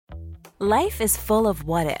Life is full of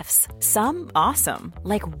what-ifs. Some awesome,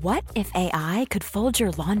 like what if AI could fold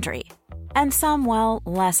your laundry? And some, well,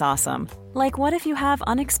 less awesome, like what if you have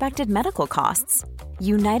unexpected medical costs?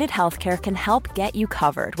 United Healthcare can help get you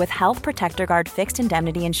covered with Health Protector Guard fixed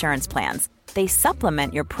indemnity insurance plans. They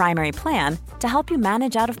supplement your primary plan to help you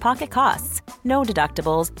manage out-of-pocket costs. No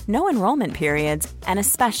deductibles, no enrollment periods, and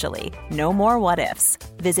especially no more what-ifs.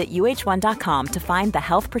 Visit uh1.com to find the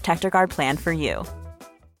Health Protector Guard plan for you.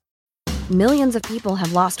 Millions of people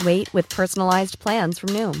have lost weight with personalized plans from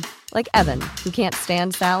Noom. Like Evan, who can't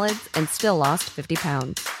stand salads and still lost 50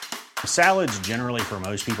 pounds. Salads generally for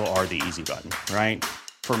most people are the easy button, right?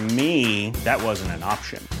 For me, that wasn't an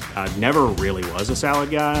option. I never really was a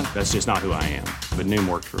salad guy. That's just not who I am. But Noom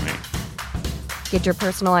worked for me. Get your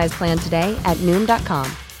personalized plan today at Noom.com.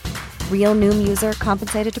 Real Noom user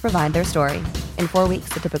compensated to provide their story. In 4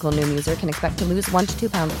 weeks, the typical Noom user can expect to lose 1 to 2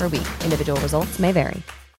 pounds per week. Individual results may vary.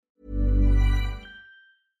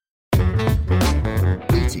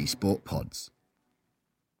 BT Sport Pods.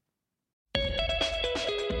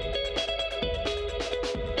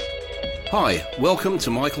 Hi, welcome to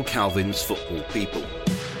Michael Calvin's Football People.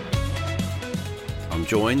 I'm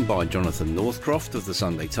joined by Jonathan Northcroft of the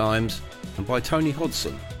Sunday Times and by Tony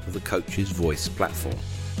Hodson of the Coach's Voice platform.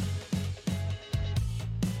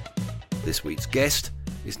 This week's guest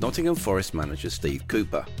is Nottingham Forest manager Steve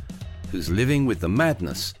Cooper, who's living with the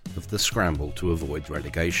madness of the scramble to avoid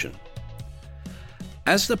relegation.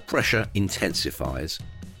 As the pressure intensifies,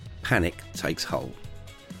 panic takes hold.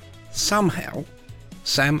 Somehow,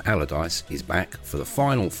 Sam Allardyce is back for the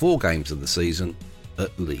final 4 games of the season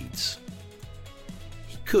at Leeds.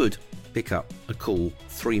 He could pick up a cool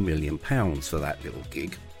 £3 million for that little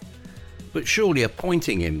gig. But surely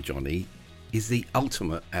appointing him, Johnny, is the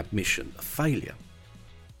ultimate admission of failure.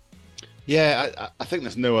 Yeah, I think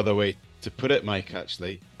there's no other way to put it, Mike,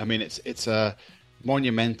 actually. I mean, it's a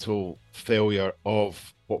monumental failure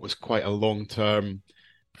of what was quite a long-term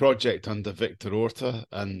project under Victor Orta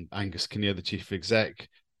and Angus Kinnear, the chief exec,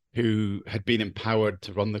 who had been empowered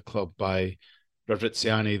to run the club by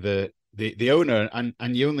Ravriziani, the owner.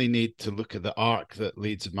 And you only need to look at the arc that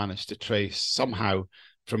Leeds have managed to trace somehow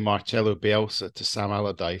from Marcelo Bielsa to Sam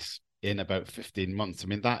Allardyce in about 15 months. I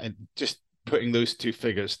mean, that just putting those two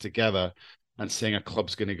figures together and saying a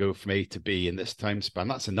club's going to go from A to B in this time span,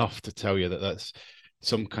 that's enough to tell you that that's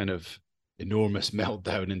some kind of enormous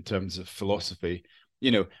meltdown in terms of philosophy.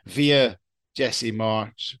 You know, via Jesse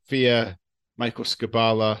March, via Michael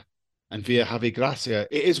Scabala, and via Javi Gracia,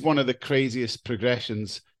 it is one of the craziest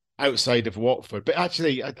progressions outside of Watford. But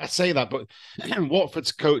actually, I say that, but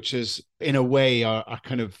Watford's coaches, in a way, are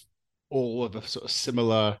kind of all of a sort of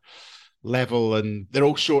similar level, and they're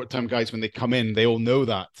all short-term guys. When they come in, they all know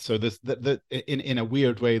that. So there's in a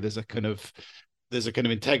weird way, there's a kind of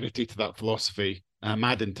integrity to that philosophy,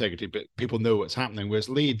 mad integrity, but people know what's happening. Whereas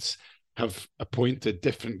Leeds have appointed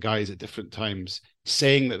different guys at different times,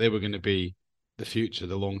 saying that they were going to be the future,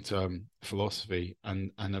 the long-term philosophy,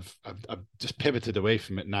 and have just pivoted away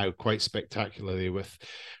from it now quite spectacularly with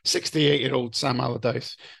 68-year-old Sam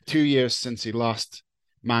Allardyce, 2 years since he last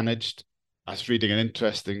managed. I was reading an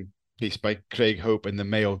interesting piece by Craig Hope in the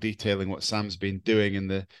Mail detailing what Sam's been doing in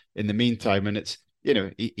the meantime, and it's, you know,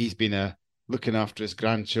 he's been looking after his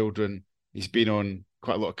grandchildren. He's been on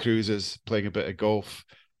quite a lot of cruises, playing a bit of golf,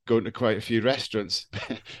 going to quite a few restaurants.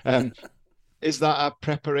 Is that a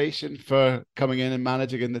preparation for coming in and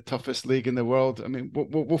managing in the toughest league in the world? I mean,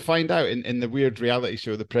 we'll find out in the weird reality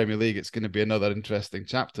show, the Premier League. It's going to be another interesting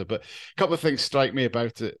chapter. But a couple of things strike me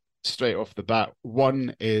about it straight off the bat.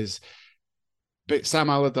 One is, but Sam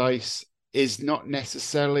Allardyce is not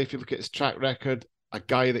necessarily, if you look at his track record, a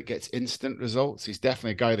guy that gets instant results. He's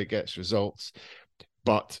definitely a guy that gets results.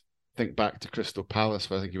 But think back to Crystal Palace,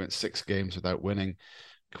 where I think he went 6 games without winning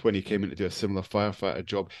when he came in to do a similar firefighter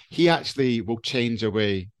job. He actually will change the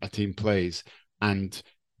way a team plays and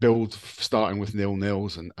build starting with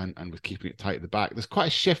 0-0s and with keeping it tight at the back. There's quite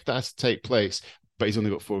a shift that has to take place, but he's only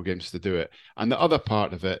got 4 games to do it. And the other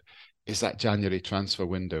part of it is that January transfer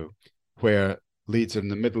window where Leeds are in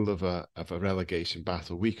the middle of a relegation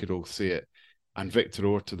battle. We could all see it. And Victor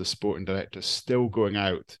Orta, the sporting director, is still going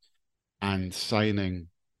out and signing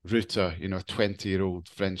Rutter, you know, a 20-year-old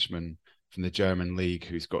Frenchman from the German league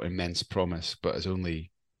who's got immense promise, but has only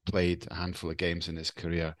played a handful of games in his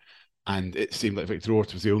career. And it seemed like Victor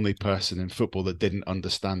Orta was the only person in football that didn't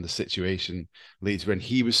understand the situation Leeds when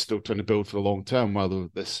he was still trying to build for the long term while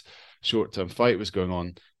this short-term fight was going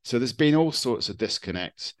on. So there's been all sorts of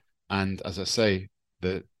disconnects. And as I say,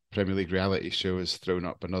 the Premier League reality show has thrown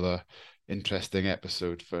up another interesting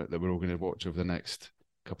episode that we're all going to watch over the next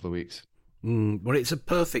couple of weeks. Well, it's a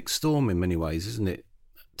perfect storm in many ways, isn't it,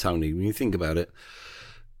 Tony? When you think about it,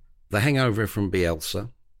 the hangover from Bielsa,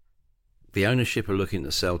 the ownership are looking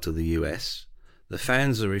to sell to the US, the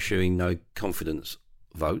fans are issuing no confidence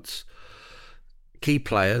votes, key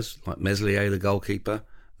players like Meslier, the goalkeeper,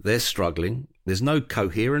 they're struggling. There's no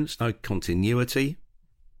coherence, no continuity,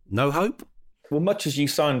 no hope. Well, much as you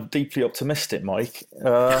sound deeply optimistic, Mike,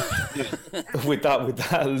 with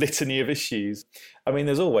that litany of issues, I mean,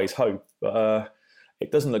 there's always hope, but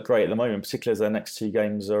it doesn't look great at the moment, particularly as their next two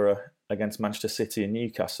games are against Manchester City and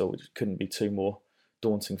Newcastle, which couldn't be two more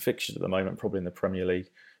daunting fixtures at the moment, probably in the Premier League.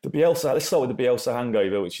 Let's start with the Bielsa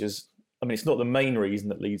hangover, which is, I mean, it's not the main reason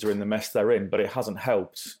that Leeds are in the mess they're in, but it hasn't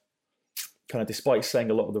helped. Kind of, despite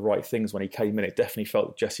saying a lot of the right things when he came in, it definitely felt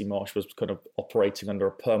that Jesse Marsch was kind of operating under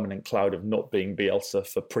a permanent cloud of not being Bielsa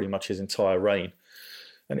for pretty much his entire reign.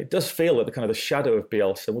 And it does feel like the shadow of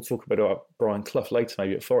Bielsa, and we'll talk about Brian Clough later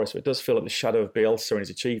maybe at Forest, but it does feel like the shadow of Bielsa and his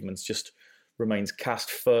achievements just remains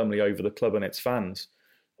cast firmly over the club and its fans.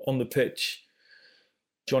 On the pitch,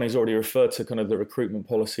 Johnny's already referred to kind of the recruitment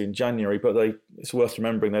policy in January, but it's worth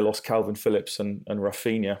remembering they lost Calvin Phillips and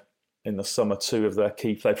Rafinha in the summer, two of their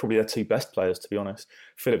key players, probably their two best players, to be honest.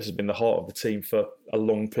 Phillips has been the heart of the team for a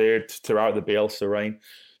long period throughout the Bielsa reign.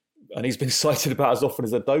 And he's been cited about as often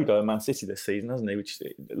as a dodo at Man City this season, hasn't he? Which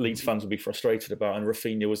Leeds fans will be frustrated about. And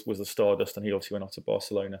Rafinha was the stardust, and he obviously went off to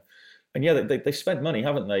Barcelona. And yeah, they've spent money,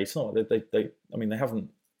 haven't they? It's not they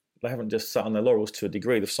haven't just sat on their laurels to a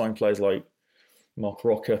degree. They've signed players like Mark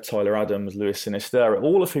Roca, Tyler Adams, Luis Sinisterra,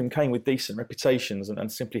 all of whom came with decent reputations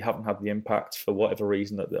and simply haven't had the impact for whatever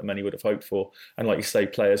reason that many would have hoped for. And like you say,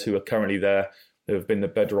 players who are currently there, who have been the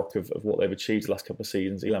bedrock of what they've achieved the last couple of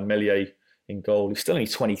seasons. Illan Meslier in goal, he's still only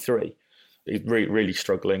 23. He's really, really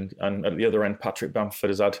struggling. And at the other end, Patrick Bamford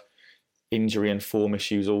has had injury and form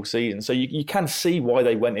issues all season. So you can see why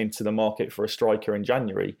they went into the market for a striker in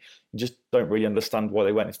January. You just don't really understand why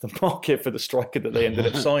they went into the market for the striker that they ended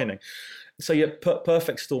up signing. So yeah,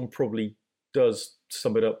 perfect storm probably does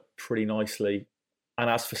sum it up pretty nicely. And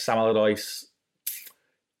as for Sam Allardyce,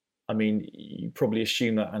 I mean, you probably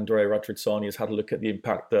assume that Andrea Radrizzani has had a look at the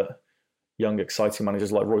impact that young, exciting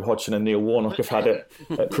managers like Roy Hodgson and Neil Warnock have had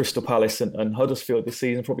at Crystal Palace and Huddersfield this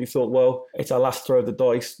season. Probably thought, well, it's our last throw of the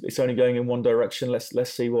dice. It's only going in one direction.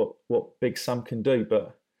 Let's see what Big Sam can do.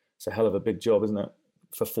 But it's a hell of a big job, isn't it,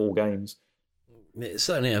 for 4 games? It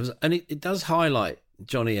certainly is. And it does highlight,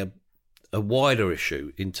 Johnny, a wider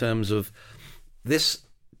issue in terms of this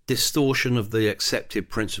distortion of the accepted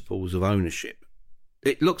principles of ownership.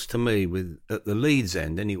 It looks to me, at the Leeds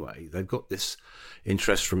end anyway, they've got this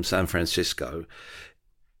interest from San Francisco.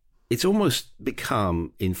 It's almost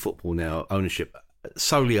become, in football now, ownership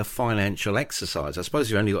solely a financial exercise. I suppose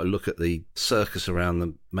you've only got to look at the circus around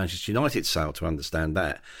the Manchester United sale to understand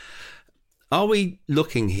that. Are we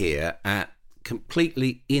looking here at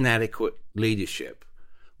completely inadequate leadership,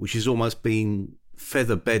 which has almost been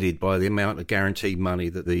feather-bedded by the amount of guaranteed money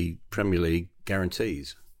that the Premier League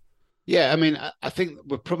guarantees? Yeah, I mean, I think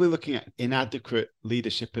we're probably looking at inadequate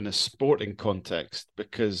leadership in a sporting context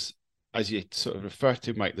because, as you sort of refer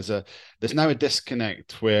to, Mike, there's now a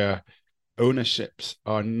disconnect where ownerships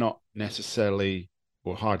are not necessarily,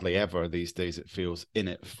 or hardly ever these days, it feels, in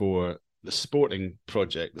it for the sporting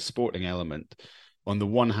project, the sporting element. On the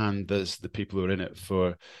one hand, there's the people who are in it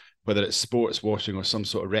for whether it's sports washing or some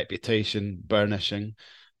sort of reputation burnishing,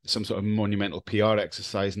 some sort of monumental PR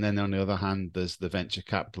exercise. And then on the other hand, there's the venture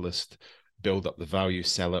capitalist, build up the value,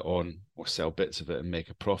 sell it on, or sell bits of it and make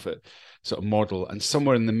a profit sort of model. And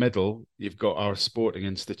somewhere in the middle, you've got our sporting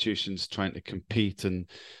institutions trying to compete and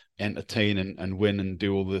entertain and win and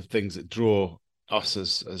do all the things that draw us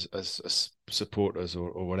as supporters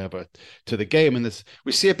or whatever to the game. And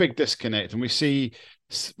we see a big disconnect, and we see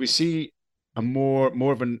a more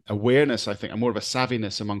of an awareness, I think, and more of a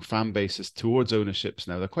savviness among fan bases towards ownerships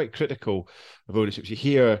now. They're quite critical of ownerships. You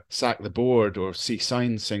hear sack the board or see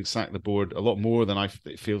signs saying sack the board a lot more than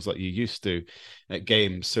it feels like you used to at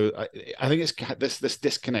games. So I think it's this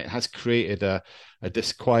disconnect has created a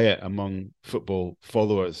disquiet among football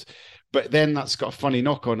followers. But then that's got a funny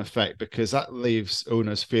knock-on effect because that leaves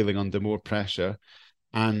owners feeling under more pressure,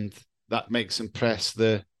 and that makes them press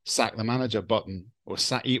the sack the manager button, or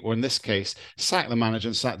in this case, sack the manager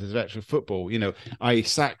and sack the director of football. I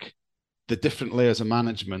sack the different layers of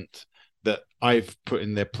management that I've put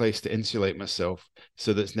in their place to insulate myself,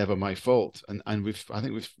 so that it's never my fault. And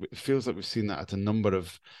it feels like we've seen that at a number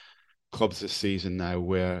of clubs this season now,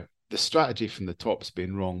 where the strategy from the top's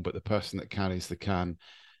been wrong, but the person that carries the can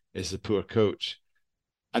is the poor coach.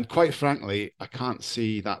 And quite frankly, I can't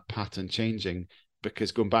see that pattern changing,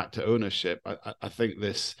 because going back to ownership, I think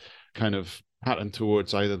this kind of pattern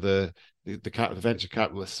towards either the venture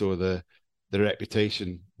capitalists or the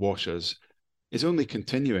reputation washers is only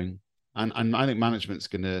continuing. And I think management's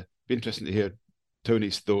going to be interesting to hear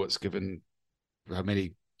Tony's thoughts, given how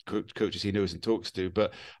many coaches he knows and talks to.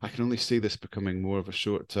 But I can only see this becoming more of a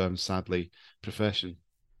short-term, sadly, profession.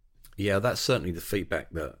 Yeah, that's certainly the feedback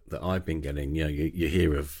that I've been getting. You know, you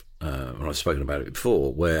hear of, and I've spoken about it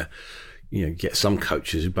before, where you get some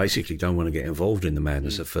coaches who basically don't want to get involved in the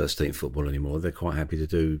madness of first-team football anymore. They're quite happy to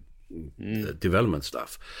do development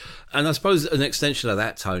stuff. And I suppose an extension of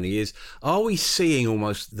that, Tony, is, are we seeing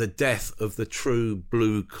almost the death of the true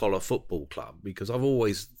blue-collar football club? Because I've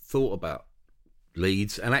always thought about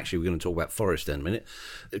Leeds, and actually we're going to talk about Forest in a minute,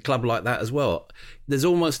 a club like that as well. There's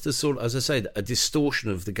almost a sort of, as I said, a distortion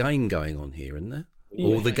of the game going on here, isn't there?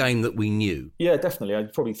 Or the game that we knew. Yeah, definitely.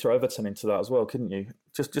 I'd probably throw Everton into that as well, couldn't you?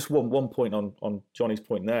 Just one point on Johnny's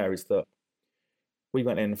point there is that we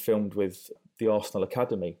went in and filmed with the Arsenal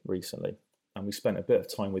Academy recently, and we spent a bit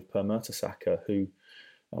of time with Per Mertesacker, who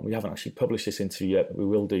we haven't actually published this interview yet, but we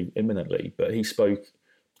will do imminently. But he spoke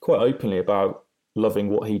quite openly about loving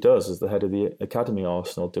what he does as the head of the Academy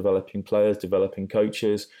Arsenal, developing players, developing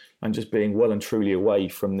coaches, and just being well and truly away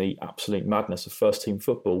from the absolute madness of first-team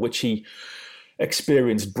football, which he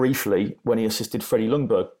experienced briefly when he assisted Freddie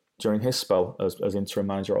Ljungberg during his spell as interim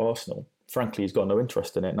manager at Arsenal. Frankly, he's got no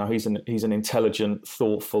interest in it. Now, he's an intelligent,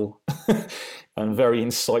 thoughtful and very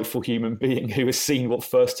insightful human being who has seen what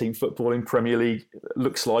first-team football in Premier League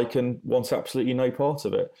looks like and wants absolutely no part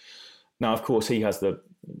of it. Now, of course, he has the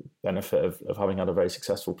benefit of having had a very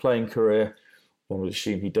successful playing career. One would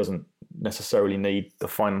assume he doesn't necessarily need the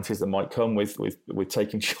finances that might come with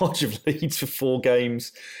taking charge of Leeds for 4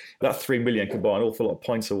 games. That 3 million could buy an awful lot of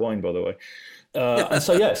pints of wine, by the way. And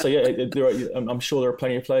so I'm sure there are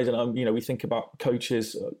plenty of players, and we think about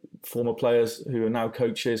coaches, former players who are now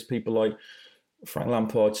coaches, people like Frank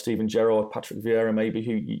Lampard, Steven Gerrard, Patrick Vieira, maybe,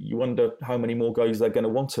 who you wonder how many more goes they're going to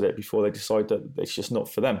want at it before they decide that it's just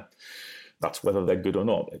not for them. That's whether they're good or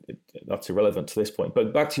not. That's irrelevant to this point.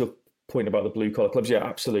 But back to your point about the blue-collar clubs, yeah,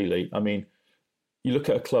 absolutely. I mean, you look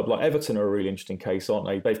at a club like Everton are a really interesting case, aren't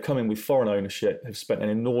they? They've come in with foreign ownership, have spent an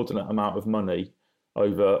inordinate amount of money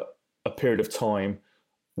over a period of time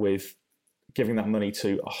with giving that money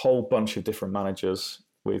to a whole bunch of different managers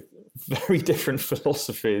with very different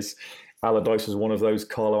philosophies. Allardyce was one of those,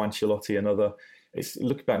 Carlo Ancelotti another.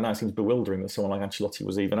 Looking back now, it seems bewildering that someone like Ancelotti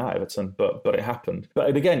was even at Everton, but it happened.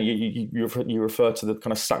 But again, you refer to the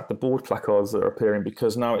kind of sack the board placards that are appearing,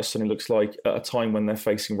 because now it suddenly looks like at a time when they're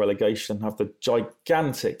facing relegation and have the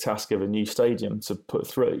gigantic task of a new stadium to put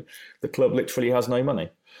through, the club literally has no money,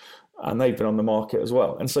 and they've been on the market as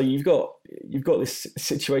well. And so you've got this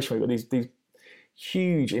situation where you've got these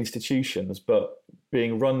huge institutions, but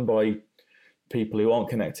being run by people who aren't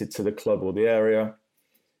connected to the club or the area,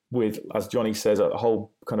 with, as Johnny says, a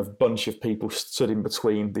whole kind of bunch of people stood in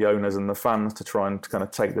between the owners and the fans to try and kind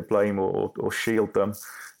of take the blame or shield them.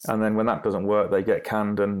 And then when that doesn't work, they get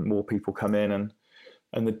canned and more people come in.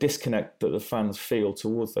 And the disconnect that the fans feel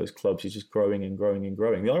towards those clubs is just growing and growing and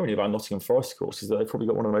growing. The irony about Nottingham Forest, of course, is that they've probably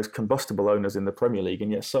got one of the most combustible owners in the Premier League,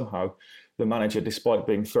 and yet somehow the manager, despite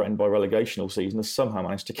being threatened by relegation all season, has somehow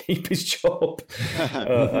managed to keep his job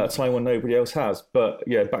at a time when nobody else has. But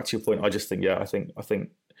yeah, back to your point, I just think, I think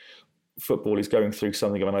football is going through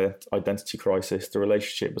something of an identity crisis. The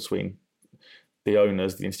relationship between the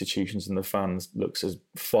owners, the institutions and the fans looks as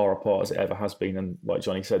far apart as it ever has been. And like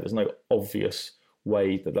Johnny said, there's no obvious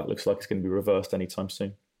way that looks like it's going to be reversed anytime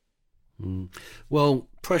soon. Well,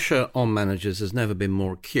 pressure on managers has never been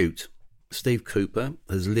more acute. Steve Cooper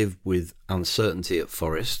has lived with uncertainty at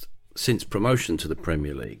Forest since promotion to the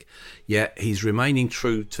Premier League, yet he's remaining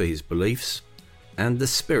true to his beliefs and the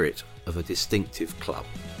spirit of a distinctive club.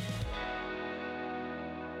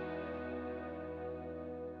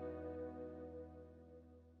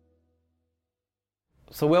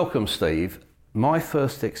 So welcome, Steve. My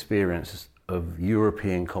first experience of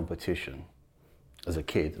European competition as a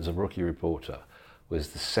kid, as a rookie reporter, was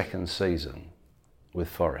the second season with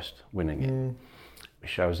Forest, winning it. It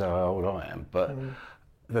shows how old I am. But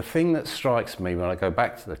the thing that strikes me when I go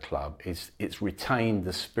back to the club is it's retained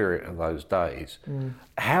the spirit of those days.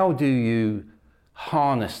 How do you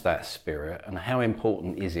harness that spirit, and how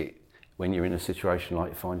important is it when you're in a situation like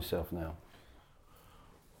you find yourself now?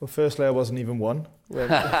 Well, firstly, I wasn't even one.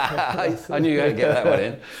 I knew you had to get that one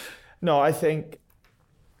in. No, I think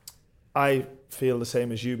I feel the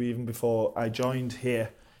same as you, even before I joined here,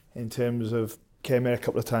 in terms of came here a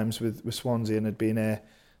couple of times with Swansea and had been here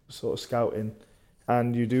sort of scouting,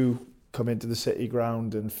 and you do come into the City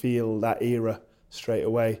ground and feel that era straight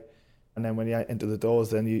away. And then when you enter the doors,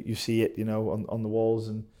 then you see it, on the walls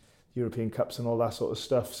and European Cups and all that sort of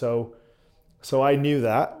stuff. So I knew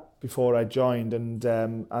that before I joined, and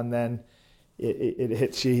then it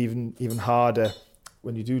hits you even harder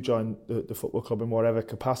when you do join the football club in whatever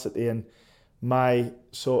capacity. And my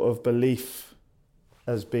sort of belief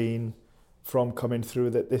has been from coming through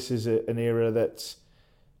that this is an era that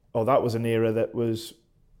was an era that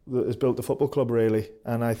has built the football club, really.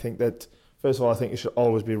 And I think that, first of all, I think it should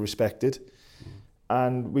always be respected,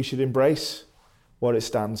 and we should embrace what it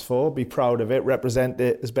stands for, be proud of it, represent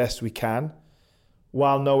it as best we can,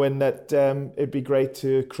 while knowing that it'd be great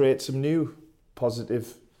to create some new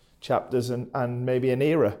positive chapters and maybe an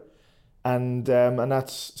era. And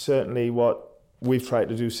that's certainly what we've tried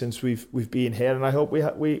to do since we've been here, and I hope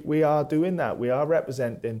we are doing that. We are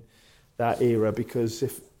representing that era, because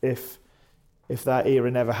if that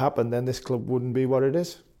era never happened, then this club wouldn't be what it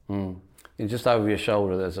is. And just over your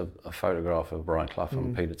shoulder, there's a photograph of Brian Clough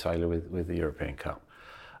and Peter Taylor with the European Cup.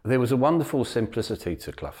 There was a wonderful simplicity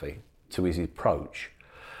to Cloughy, to his approach,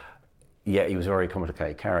 yet he was a very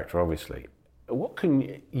complicated character, obviously. What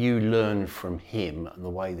can you learn from him and the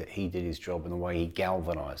way that he did his job and the way he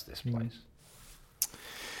galvanised this place?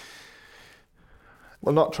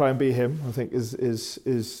 Well, not try and be him, I think, is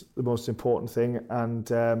the most important thing, and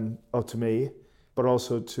to me, but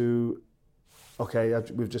also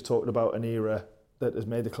we've just talked about an era that has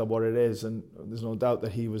made the club what it is, and there's no doubt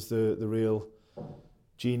that he was the real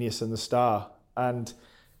genius and the star. And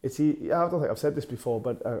I don't think I've said this before,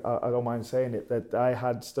 but I don't mind saying it, that I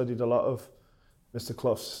had studied a lot of Mr.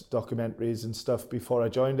 Clough's documentaries and stuff before I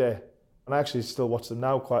joined here, and I actually still watch them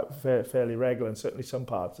now quite fairly regular, and certainly some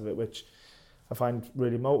parts of it which I find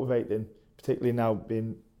really motivating, particularly now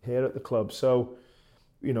being here at the club. So,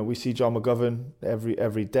 we see John McGovern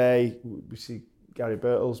every day. We see Gary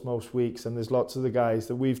Birtles most weeks, and there's lots of the guys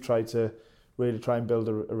that we've tried to really try and build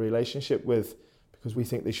a relationship with, because we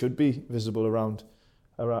think they should be visible around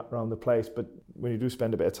the place. But when you do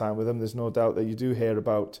spend a bit of time with them, there's no doubt that you do hear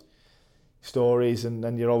about stories,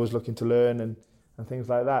 and you're always looking to learn and things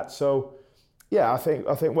like that. So, yeah, I think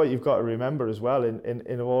what you've got to remember as well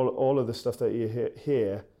in all of the stuff that you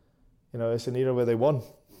hear, it's an era where they won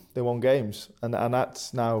games, and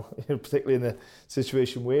that's now, particularly in the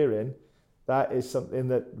situation we're in, that is something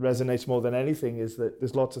that resonates more than anything, is that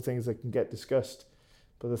there's lots of things that can get discussed,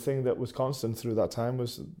 but the thing that was constant through that time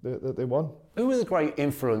was that they won. Who were the great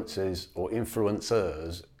influences or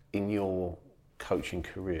influencers in your coaching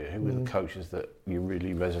career? Who were the coaches that you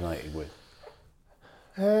really resonated with?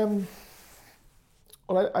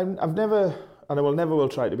 Well, I've never, and I will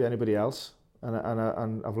try to be anybody else, and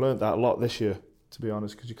I've learned that a lot this year, to be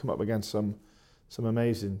honest, because you come up against some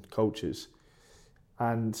amazing coaches,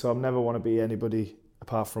 and so I never want to be anybody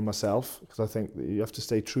apart from myself, because I think that you have to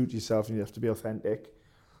stay true to yourself and you have to be authentic.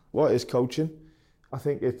 What is coaching? I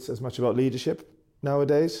think it's as much about leadership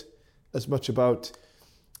nowadays, as much about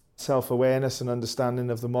self-awareness and understanding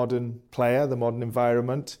of the modern player, the modern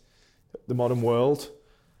environment, the modern world.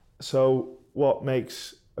 So what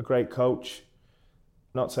makes a great coach?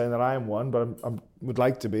 Not saying that I am one, but I would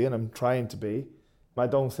like to be, and I'm trying to be. I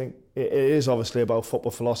don't think it is obviously about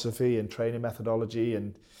football philosophy and training methodology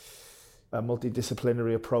and a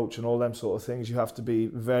multidisciplinary approach and all them sort of things. You have to be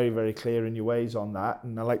very, very clear in your ways on that,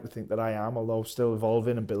 and I like to think that I am, although still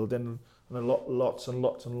evolving and building, and lots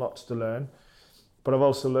to learn. But I've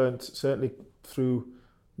also learned, certainly through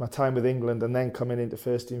my time with England and then coming into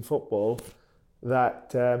first team football,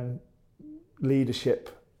 that leadership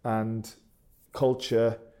and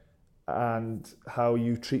culture and how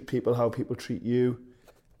you treat people, how people treat you,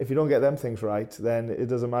 if you don't get them things right, then it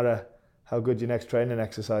doesn't matter how good your next training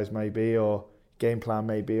exercise may be or game plan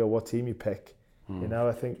may be or what team you pick.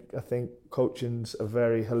 I think coaching's a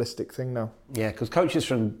very holistic thing now. Yeah, because coaches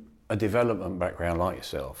from a development background like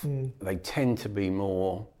yourself, they tend to be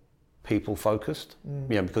more people focused,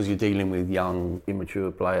 because you're dealing with young,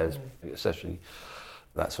 immature players, especially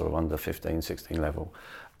that sort of under 15, 16 level.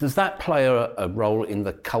 Does that play a role in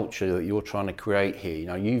the culture that you're trying to create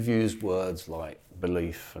here? You've used words like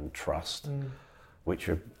belief and trust, which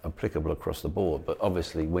are applicable across the board, but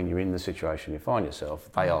obviously when you're in the situation you find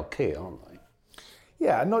yourself, they are key, aren't they?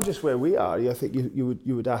 Yeah, not just where we are. I think you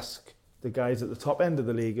would ask the guys at the top end of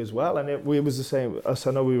the league as well, and it was the same. Us,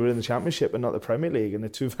 I know we were in the Championship and not the Premier League, and they're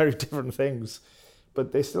two very different things,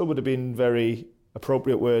 but they still would have been very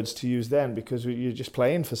appropriate words to use then, because you're just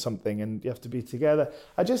playing for something and you have to be together.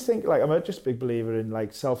 I just think, I'm just a big believer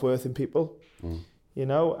in self-worth in people,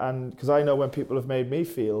 and because I know when people have made me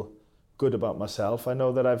feel good about myself, I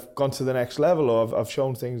know that I've gone to the next level, or I've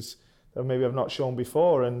shown things that maybe I've not shown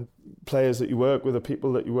before, and players that you work with or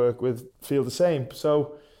people that you work with feel the same.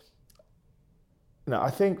 So, I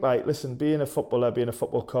think, listen, being a footballer, being a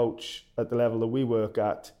football coach at the level that we work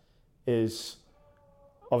at is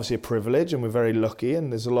obviously a privilege, and we're very lucky,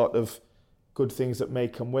 and there's a lot of good things that may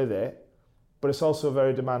come with it, but it's also a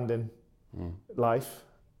very demanding life,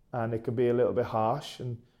 and it can be a little bit harsh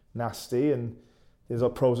and nasty, and there's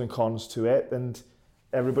pros and cons to it, and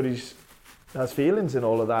everybody has feelings in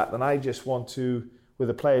all of that, and I just want to, with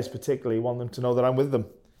the players particularly, want them to know that I'm with them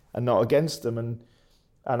and not against them, and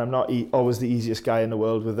I'm not always the easiest guy in the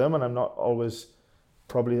world with them, and I'm not always,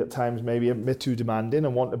 probably at times maybe a bit too demanding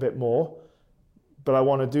and want a bit more, but I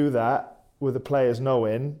want to do that with the players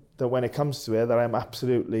knowing that when it comes to it, that I'm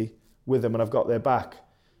absolutely with them and I've got their back,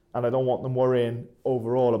 and I don't want them worrying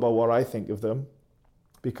overall about what I think of them,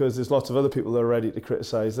 because there's lots of other people that are ready to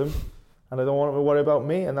criticise them, and I don't want them to worry about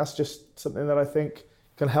me, and that's just something that I think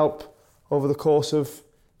can help over the course of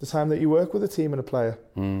the time that you work with a team and a player.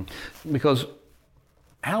 Because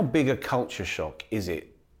how big a culture shock is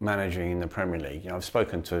it managing in the Premier League? I've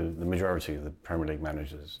spoken to the majority of the Premier League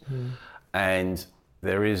managers, and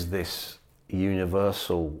there is this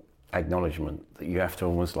universal acknowledgement that you have to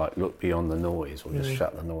almost look beyond the noise, or just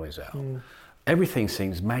shut the noise out. Everything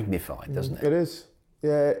seems magnified, doesn't it? It is.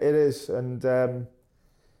 Yeah, it is. And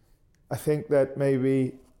I think that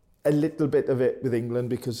maybe a little bit of it with England,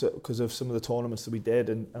 because of some of the tournaments that we did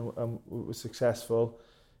and we were successful,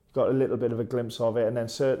 got a little bit of a glimpse of it. And then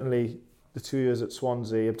certainly the 2 years at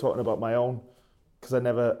Swansea, I'm talking about my own, because I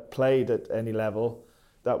never played at any level.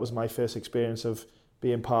 That was my first experience of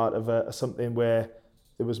being part of something where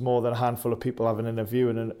there was more than a handful of people having an view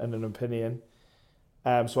and an opinion.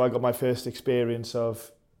 So I got my first experience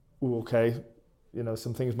of,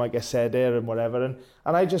 some things might get said there and whatever. And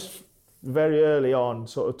I just very early on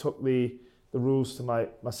sort of took the rules to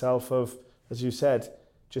myself of, as you said,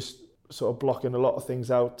 just sort of blocking a lot of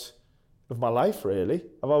things out of my life, really.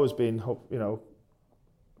 I've always been, a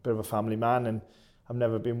bit of a family man, and I've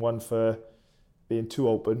never been one for being too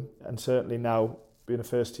open, and certainly now being a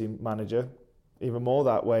first team manager, even more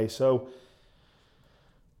that way. So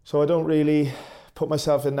I don't really put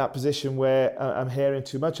myself in that position where I'm hearing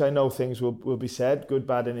too much. I know things will be said, good,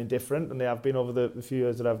 bad and indifferent, and they have been over the few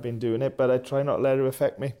years that I've been doing it, but I try not to let it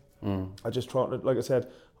affect me. I just try, like I said,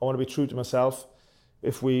 I want to be true to myself.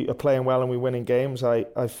 If we are playing well and we're winning games,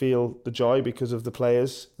 I feel the joy because of the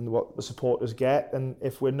players and what the supporters get, and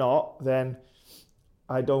if we're not, then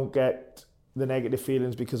I don't get the negative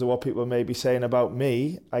feelings because of what people may be saying about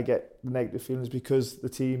me. I get the negative feelings because the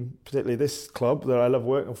team, particularly this club that I love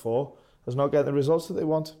working for, is not getting the results that they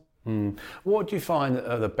want. What do you find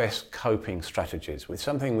are the best coping strategies with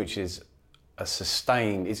something which is a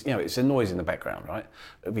sustained, it's a noise in the background, right?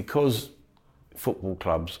 Because football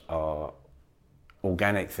clubs are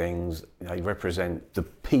organic things, they represent the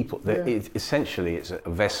people, essentially it's a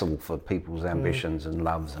vessel for people's ambitions and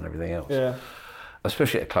loves and everything else. Yeah.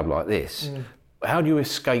 Especially at a club like this. How do you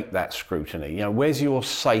escape that scrutiny? Where's your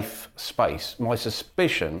safe space? My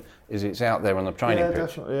suspicion is it's out there on the training pitch.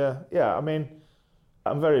 Definitely, yeah. I mean,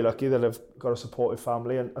 I'm very lucky that I've got a supportive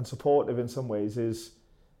family, and supportive in some ways is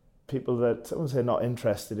people that, I wouldn't say not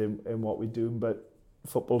interested in what we do, but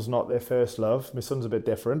football's not their first love. My son's a bit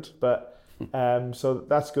different, but so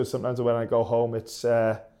that's good. Sometimes when I go home, it's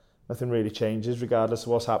nothing really changes regardless of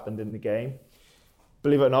what's happened in the game.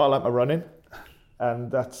 Believe it or not, I like my running.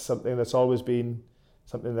 And that's something that's always been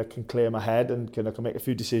something that can clear my head, and I can make a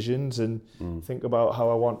few decisions and think about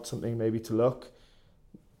how I want something maybe to look,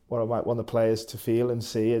 what I might want the players to feel and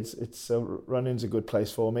see. Running's a good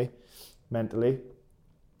place for me mentally.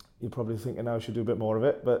 You're probably thinking I should do a bit more of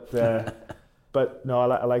it, but no,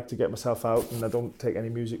 I like to get myself out, and I don't take any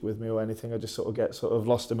music with me or anything. I just sort of get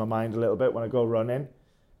lost in my mind a little bit when I go running.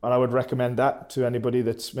 And I would recommend that to anybody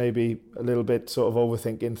that's maybe a little bit sort of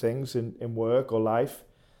overthinking things in work or life.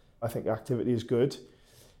 I think activity is good.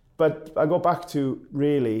 But I go back to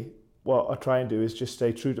really what I try and do is just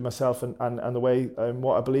stay true to myself and the way and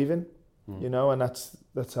what I believe in, and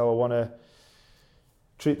that's how I want to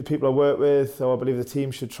treat the people I work with, how I believe the team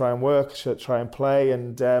should try and work, should try and play,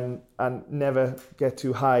 and never get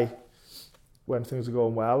too high when things are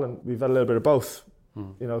going well. And we've had a little bit of both,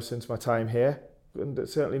 since my time here. And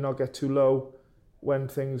certainly not get too low when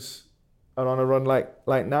things are on a run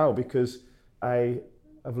like now, because I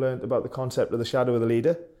have learned about the concept of the shadow of the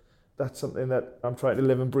leader. That's something that I'm trying to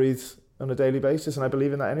live and breathe on a daily basis, and I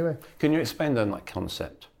believe in that anyway. Can you expand on that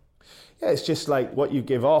concept? Yeah, it's just like what you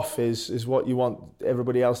give off is what you want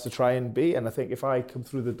everybody else to try and be. And I think if I come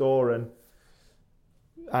through the door and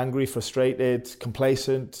angry, frustrated,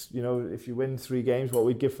 complacent. You know, if you win 3 games, what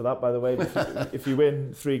we'd give for that, by the way. If you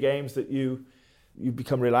win 3 games, that you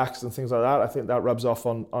become relaxed and things like that. I think that rubs off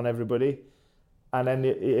on everybody. And then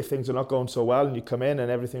if things are not going so well and you come in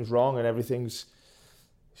and everything's wrong and everything's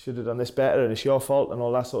should have done this better and it's your fault and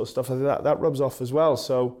all that sort of stuff, I think that rubs off as well.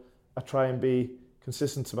 So I try and be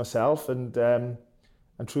consistent to myself and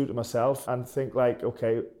true to myself and think like,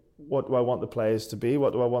 okay, what do I want the players to be?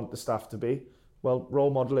 What do I want the staff to be? Well, role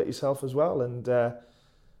model it yourself as well. And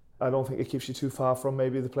I don't think it keeps you too far from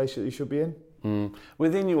maybe the place that you should be in.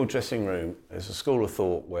 Within your dressing room, there's a school of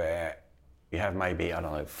thought where you have maybe, I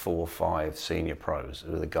don't know, 4 or 5 senior pros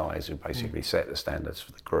who are the guys who basically set the standards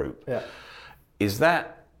for the group. Yeah. Is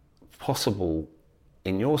that possible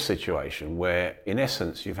in your situation where, in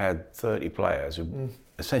essence, you've had 30 players who've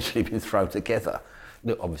essentially been thrown together?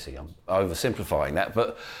 Look, obviously, I'm oversimplifying that,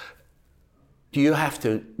 but do you have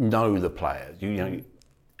to know the players? You know,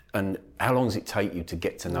 and how long does it take you to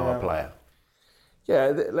get to know a player? Yeah,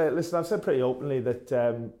 listen, I've said pretty openly that,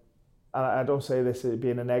 and I don't say this as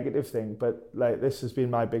being a negative thing, but like this has been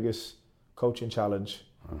my biggest coaching challenge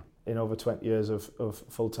in over 20 years of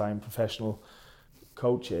full-time professional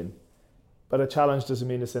coaching. But a challenge doesn't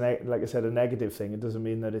mean it's, like I said, a negative thing. It doesn't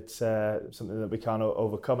mean that it's something that we can't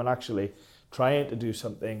overcome. And actually, trying to do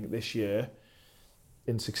something this year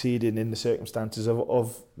in succeeding in the circumstances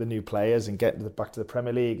of the new players and getting back to the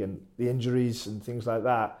Premier League and the injuries and things like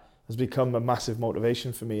that has become a massive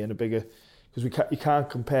motivation for me and a bigger, because you can't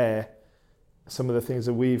compare some of the things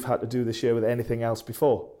that we've had to do this year with anything else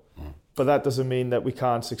before. But that doesn't mean that we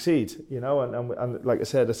can't succeed, you know. And like I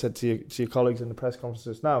said to your colleagues in the press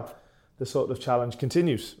conferences now, the sort of challenge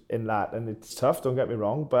continues in that, and it's tough. Don't get me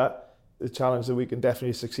wrong, but the challenge that we can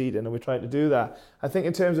definitely succeed in, and we're trying to do that. I think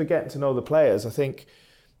in terms of getting to know the players, I think,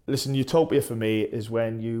 listen, utopia for me is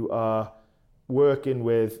when you are working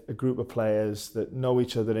with a group of players that know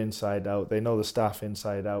each other inside out. They know the staff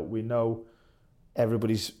inside out. We know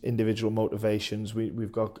everybody's individual motivations.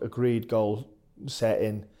 We've got agreed goal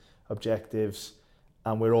setting, objectives,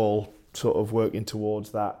 and we're all sort of working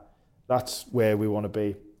towards that. That's where we want to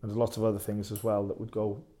be. There's lots of other things as well that would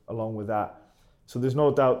go along with that. So there's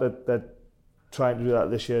no doubt that trying to do that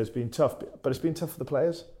this year has been tough, but it's been tough for the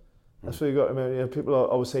players. That's what you got. I mean, you know, people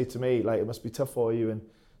always say to me, like, it must be tough for you, and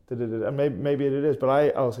maybe it is, but I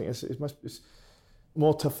always think it's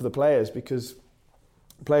more tough for the players, because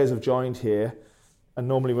players have joined here, and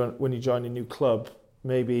normally when you join a new club,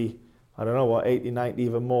 maybe, I don't know what, 80, 90,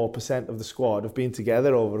 even more % of the squad have been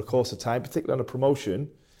together over a course of time, particularly on a promotion,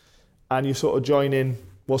 and you sort of join in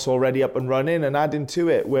what's already up and running and adding to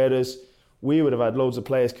it, whereas we would have had loads of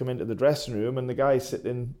players come into the dressing room and the guys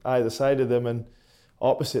sitting either side of them and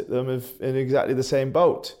opposite them in exactly the same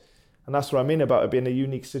boat. And that's what I mean about it being a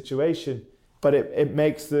unique situation. But it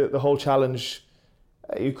makes the whole challenge,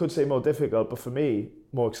 you could say more difficult, but for me,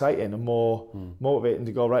 more exciting and more motivating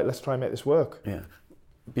to go, right, let's try and make this work. Yeah.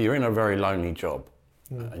 But you're in a very lonely job,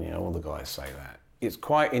 and you know, all the guys say that. It's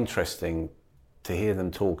quite interesting to hear them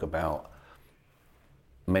talk about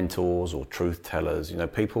mentors or truth tellers, you know,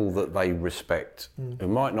 people that they respect who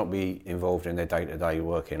might not be involved in their day-to-day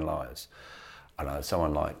working lives. I know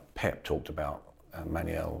someone like Pep talked about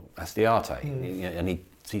Manuel Astiarte, and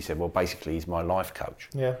he said, well, basically he's my life coach.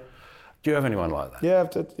 Yeah. Do you have anyone like that?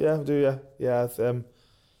 Yeah, I do. Yeah.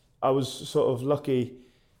 I was sort of lucky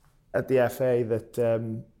at the FA that,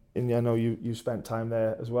 and I know you spent time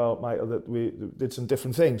there as well, Michael, that we did some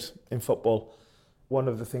different things in football. One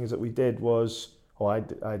of the things that we did was, I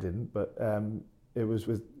didn't, but it was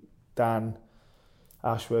with Dan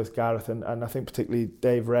Ashworth, Gareth, and I think particularly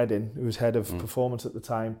Dave Redding, who was head of performance at the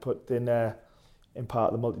time, put in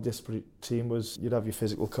part of the multidisciplinary team was you'd have your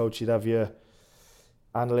physical coach, you'd have your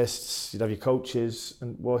analysts, you'd have your coaches,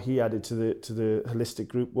 and what he added to the holistic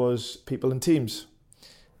group was people and teams.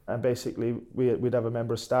 And basically we'd have a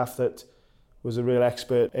member of staff that was a real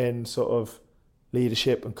expert in sort of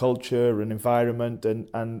leadership and culture and environment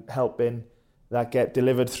and helping that get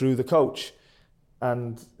delivered through the coach.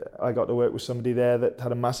 And I got to work with somebody there that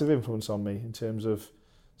had a massive influence on me in terms of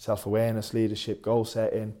self-awareness, leadership, goal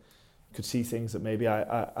setting. Could see things that maybe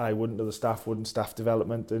I wouldn't, or the staff wouldn't, staff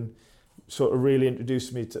development, and sort of really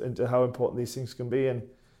introduced me into how important these things can be, and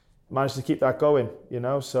managed to keep that going, you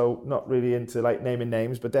know. So not really into like naming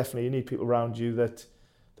names, but definitely you need people around you that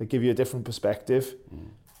give you a different perspective,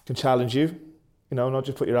 can challenge you, you know, not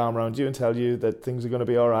just put your arm around you and tell you that things are going to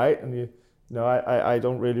be all right. And you know, I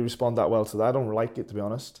don't really respond that well to that. I don't like it, to be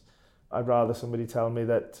honest. I'd rather somebody tell me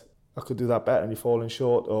that I could do that better and you're falling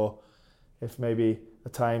short, or if maybe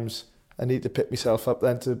at times I need to pick myself up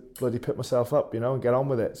than to bloody pick myself up, and get on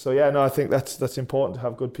with it. So yeah, no, I think that's important to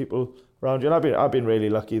have good people around you. And I've been really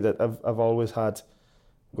lucky that I've always had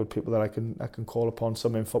good people that I can call upon,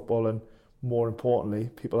 some in football and more importantly,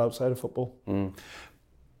 people outside of football. Mm.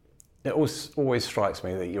 It always strikes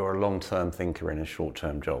me that you're a long-term thinker in a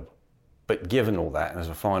short-term job. But given all that, as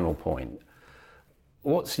a final point,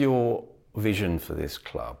 what's your vision for this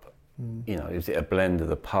club? Is it a blend of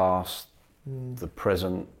the past, the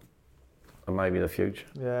present, and maybe the future?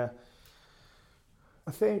 Yeah.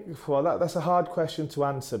 I think, that's a hard question to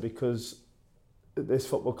answer because this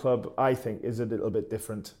football club, I think, is a little bit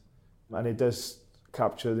different. And it does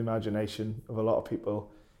capture the imagination of a lot of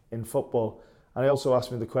people in football. And I also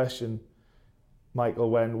asked me the question, Michael,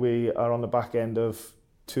 when we are on the back end of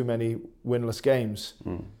too many winless games.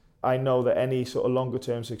 I know that any sort of longer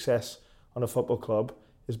term success on a football club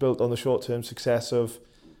is built on the short term success of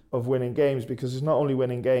winning games, because it's not only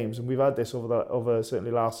winning games, and we've had this over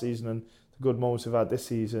certainly last season and the good moments we've had this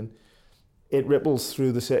season, it ripples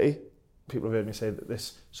through the city. People have heard me say that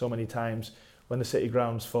this so many times. When the city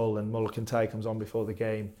ground's full and Mulligan Tie comes on before the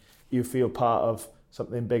game, you feel part of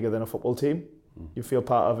something bigger than a football team. You feel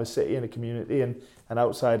part of a city and a community, and an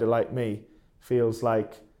outsider like me feels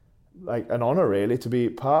like an honour really to be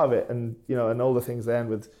part of it. And and all the things then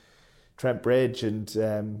with Trent Bridge and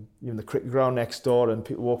the cricket ground next door, and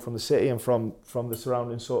people walk from the city and from the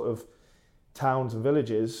surrounding sort of towns and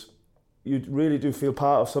villages, you really do feel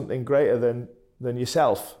part of something greater than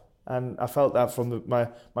yourself. And I felt that from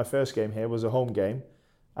my first game here was a home game,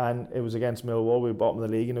 and it was against Millwall. We were bottom of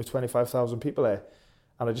the league, and there were 25,000 people there.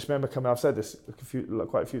 And I just remember I've said this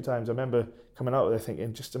quite a few times, I remember coming out of there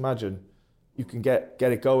thinking, just imagine you can get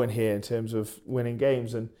it going here in terms of winning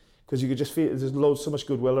games, and because you could just feel there's so much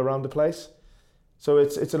goodwill around the place. So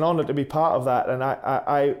it's an honour to be part of that, and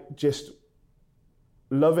I just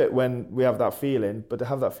love it when we have that feeling. But to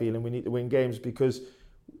have that feeling, we need to win games, because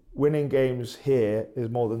winning games here is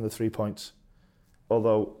more than the 3 points,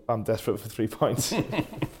 although I'm desperate for 3 points.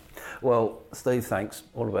 Well, Steve, thanks.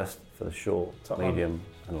 All the best for the short, medium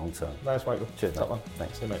and long term. Nice, Michael. Cheers, Top mate. man.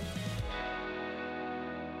 Thanks. See you, mate.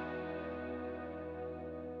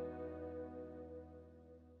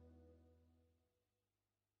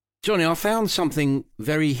 Johnny, I found something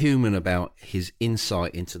very human about his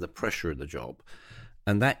insight into the pressure of the job,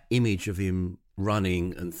 and that image of him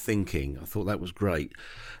running and thinking. I thought that was great.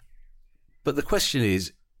 But the question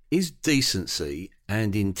is decency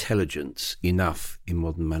and intelligence enough in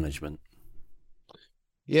modern management?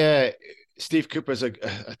 Yeah, Steve Cooper's a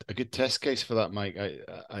good test case for that, Mike.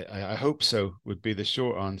 I hope so, would be the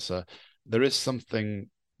short answer. There is something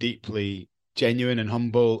deeply genuine and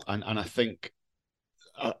humble, and I think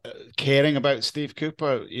caring about Steve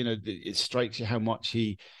Cooper, it strikes you how much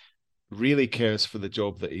he really cares for the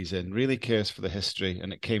job that he's in, really cares for the history,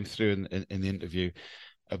 and it came through in the interview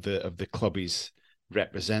of the club he's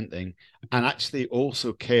representing, and actually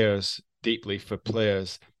also cares deeply for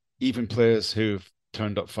players, even players who've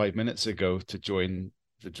turned up 5 minutes ago to join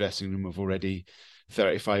the dressing room of already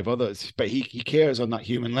 35 others. But he cares on that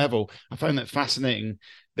human level. I found that fascinating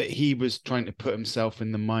that he was trying to put himself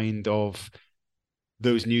in the mind of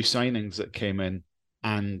those new signings that came in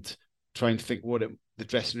and trying to think what the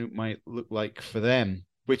dressing room might look like for them,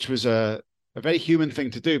 which was a very human thing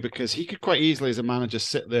to do, because he could quite easily, as a manager,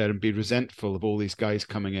 sit there and be resentful of all these guys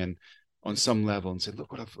coming in on some level and say,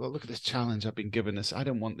 look at this challenge I've been given this. I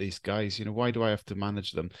don't want these guys. Why do I have to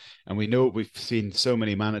manage them? And we've seen so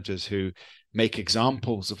many managers who make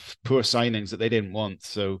examples of poor signings that they didn't want,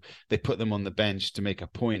 so they put them on the bench to make a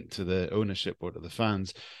point to the ownership or to the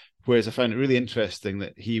fans. Whereas I found it really interesting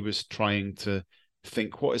that he was trying to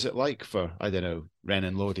think, what is it like for, I don't know,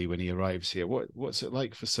 Renan Lodi when he arrives here? What's it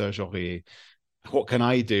like for Serge Aurier? What can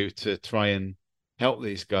I do to try and help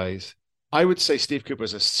these guys? I would say Steve Cooper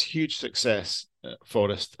is a huge success at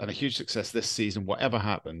Forest and a huge success this season, whatever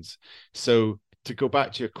happens. So to go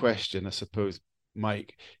back to your question, I suppose,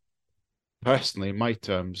 Mike, personally, in my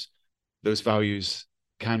terms, those values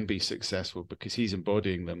can be successful because he's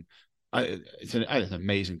embodying them. It's an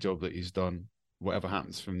amazing job that he's done, whatever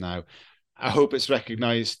happens from now. I hope it's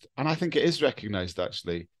recognised, and I think it is recognised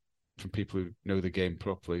actually from people who know the game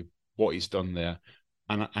properly, what he's done there.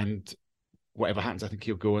 And whatever happens, I think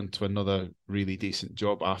he'll go into another really decent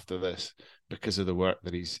job after this because of the work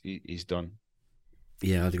that he's done.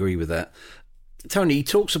 Yeah, I'd agree with that. Tony, he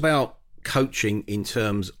talks about coaching in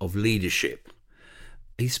terms of leadership.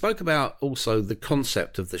 He spoke about also the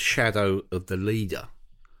concept of the shadow of the leader.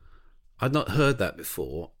 I'd not heard that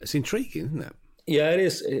before. It's intriguing, isn't it? Yeah, it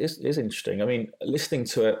is. It is interesting. I mean, listening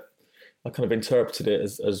to it, I kind of interpreted it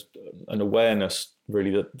as an awareness,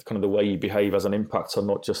 really, that kind of the way you behave has an impact on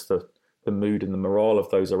not just the mood and the morale of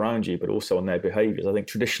those around you, but also on their behaviours. I think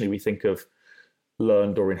traditionally we think of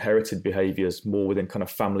learned or inherited behaviours more within kind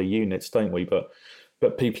of family units, don't we?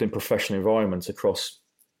 But people in professional environments across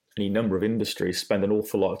any number of industries spend an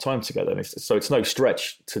awful lot of time together. And so it's no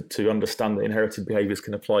stretch to understand that inherited behaviours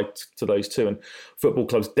can apply to those too. And football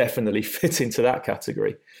clubs definitely fit into that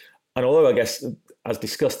category. And although I guess, as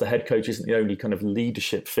discussed, the head coach isn't the only kind of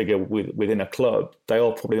leadership figure within a club, they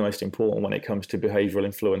are probably the most important when it comes to behavioural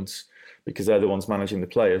influence, because they're the ones managing the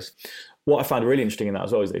players. What I found really interesting in that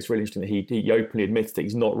as well is that it's really interesting that he openly admits that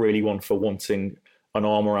he's not really one for wanting an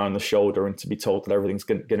arm around the shoulder and to be told that everything's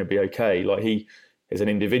going to be okay. Like, he, as an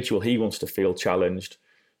individual, he wants to feel challenged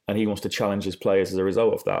and he wants to challenge his players as a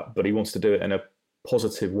result of that, but he wants to do it in a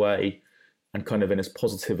positive way and kind of in as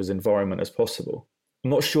positive as environment as possible. I'm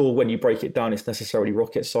not sure when you break it down it's necessarily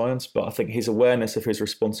rocket science, but I think his awareness of his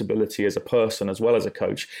responsibility as a person as well as a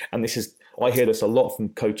coach, and I hear this a lot from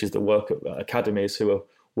coaches that work at academies who are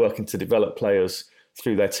working to develop players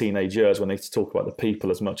through their teenage years when they talk about the people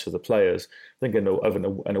as much as the players. I think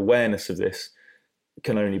an awareness of this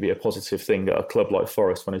can only be a positive thing at a club like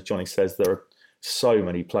Forest when, as Johnny says, there are so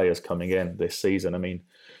many players coming in this season. I mean,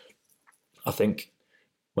 I think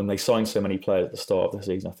when they signed so many players at the start of the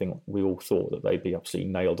season, I think we all thought that they'd be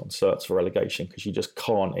absolutely nailed on certs for relegation, because you just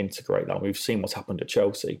can't integrate that. We've seen what's happened at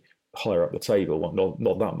Chelsea, higher up the table, well,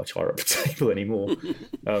 not that much higher up the table anymore.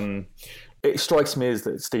 It strikes me as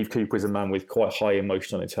that Steve Cooper is a man with quite high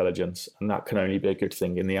emotional intelligence, and that can only be a good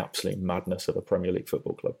thing in the absolute madness of a Premier League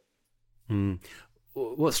football club.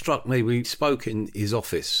 What struck me, we spoke in his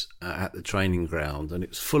office at the training ground, and it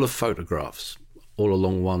was full of photographs all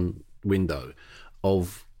along one window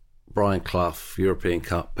of Brian Clough, European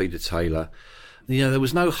Cup, Peter Taylor. You know, there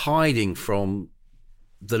was no hiding from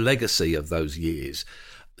the legacy of those years.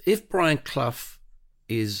 If Brian Clough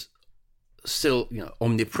is still,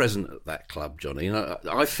 omnipresent at that club, Johnny,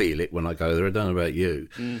 I feel it when I go there. I don't know about you.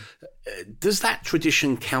 Does that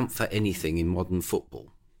tradition count for anything in modern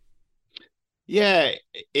football? Yeah,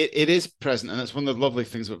 it is present, and it's one of the lovely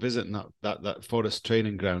things about visiting that Forest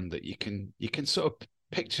training ground, that you can sort of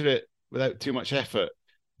picture it without too much effort,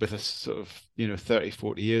 with a sort of 30,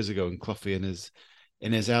 40 years ago, and Clough in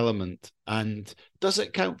his element. And does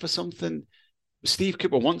it count for something? Steve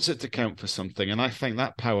Cooper wants it to count for something, and I find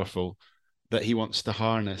that powerful, that he wants to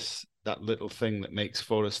harness that little thing that makes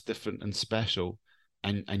Forest different and special,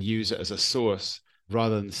 and use it as a source,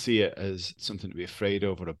 rather than see it as something to be afraid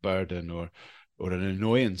of, or a burden, or an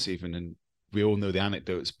annoyance even. And we all know the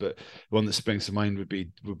anecdotes, but one that springs to mind would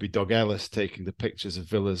be Doug Ellis taking the pictures of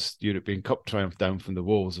Villa's European Cup triumph down from the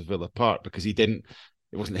walls of Villa Park, because it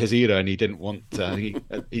wasn't his era, and he didn't want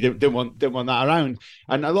he didn't want that around.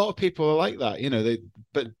 And a lot of people are like that,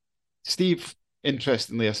 but Steve,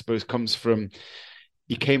 interestingly, I suppose,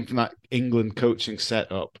 he came from that England coaching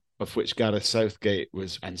setup, of which Gareth Southgate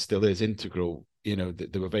was, and still is, integral.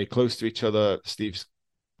 They were very close to each other. Steve's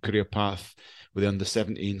career path with the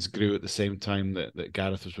under-17s grew at the same time that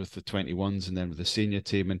Gareth was with the 21s and then with the senior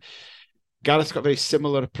team. And Gareth's got a very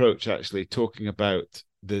similar approach, actually, talking about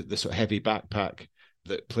the sort of heavy backpack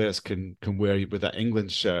that players can wear with that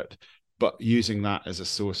England shirt, but using that as a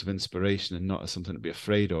source of inspiration and not as something to be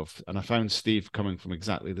afraid of. And I found Steve coming from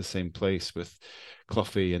exactly the same place with Clough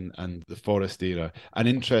and the Forest era. And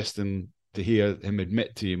interesting to hear him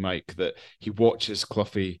admit to you, Mike, that he watches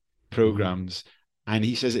Clough programs and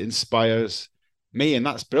he says it inspires me, and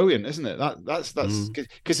that's brilliant, isn't it? That's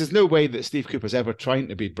because there's no way that Steve Cooper's ever trying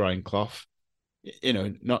to be Brian Clough,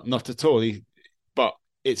 not at all. But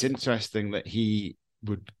it's interesting that he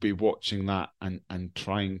would be watching that and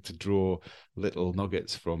trying to draw little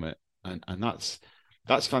nuggets from it, and that's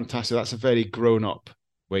fantastic. That's a very grown up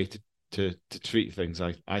way to treat things,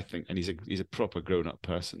 I think, and he's a proper grown up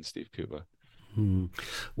person, Steve Cooper.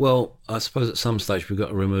 Well, I suppose at some stage we've got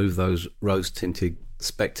to remove those rose-tinted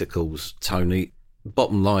spectacles, Tony.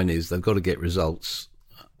 Bottom line is they've got to get results.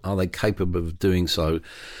 Are they capable of doing so?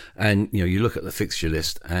 And, you look at the fixture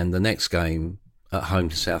list, and the next game at home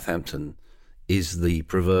to Southampton is the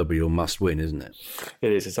proverbial must-win, isn't it?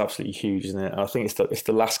 It is. It's absolutely huge, isn't it? I think it's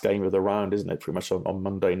the last game of the round, isn't it? Pretty much on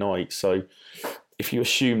Monday night. So if you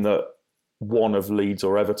assume that one of Leeds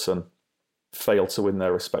or Everton fail to win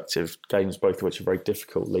their respective games, both of which are very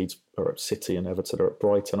difficult. Leeds are at City and Everton are at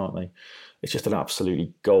Brighton, aren't they? It's just an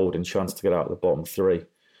absolutely golden chance to get out of the bottom three.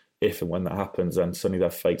 If and when that happens, then suddenly their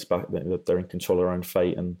fate's back. They're in control of their own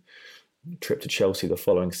fate, and a trip to Chelsea the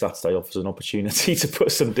following Saturday offers an opportunity to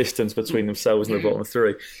put some distance between themselves and the bottom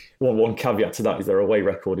three. One caveat to that is their away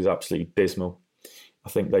record is absolutely dismal. I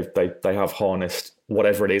think they have harnessed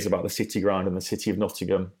whatever it is about the City ground and the City of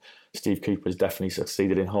Nottingham. Steve Cooper has definitely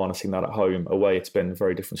succeeded in harnessing that at home. Away, it's been a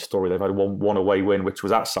very different story. They've had one away win, which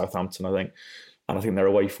was at Southampton, I think. And I think their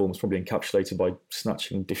away form is probably encapsulated by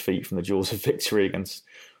snatching defeat from the jaws of victory against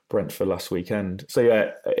Brentford last weekend. So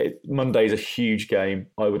yeah, Monday is a huge game.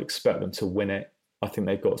 I would expect them to win it. I think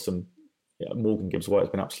they've got some... Yeah, Morgan Gibbs-White has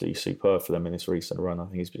been absolutely superb for them in this recent run. I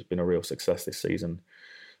think he's just been a real success this season.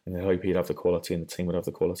 And I hope he'd have the quality and the team would have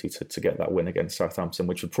the quality to get that win against Southampton,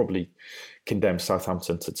 which would probably condemn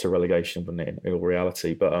Southampton to relegation, wouldn't it, in all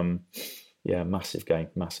reality. But yeah, massive game,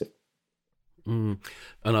 massive. And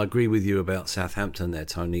I agree with you about Southampton there,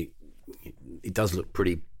 Tony. It does look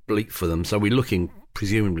pretty bleak for them. So we're looking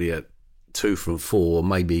presumably at 2 from 4,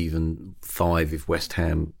 maybe even 5 if West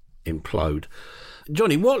Ham implode.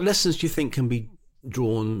 Johnny, what lessons do you think can be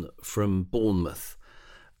drawn from Bournemouth?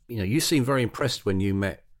 You know, you seemed very impressed when you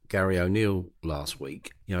met Gary O'Neill last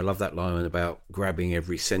week. You know, I love that line about grabbing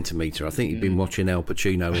every centimetre. I think you've been watching Al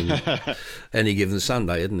Pacino in Any Given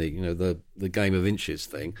Sunday, hadn't he? You know, the game of inches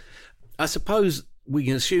thing. I suppose we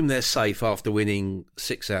can assume they're safe after winning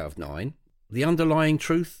 6 out of 9. The underlying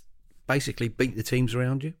truth, basically beat the teams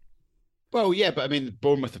around you? Well, yeah, but I mean,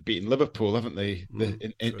 Bournemouth have beaten Liverpool, haven't they,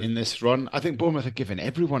 in this run? I think Bournemouth have given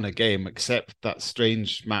everyone a game except that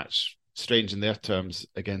strange match, strange in their terms,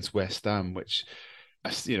 against West Ham, which,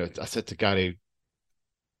 you know, I said to Gary,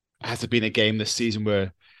 has there been a game this season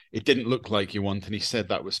where it didn't look like you won? And he said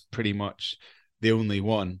that was pretty much the only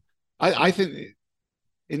one. I think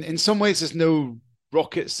in some ways there's no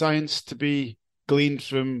rocket science to be gleaned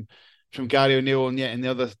from Gary O'Neill, and yet in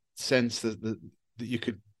the other sense that you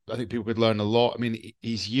could, I think people could learn a lot. I mean,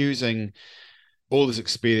 he's using all his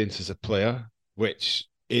experience as a player, which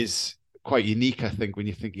is quite unique, I think, when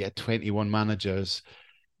you think he had 21 managers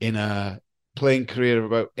in a playing career of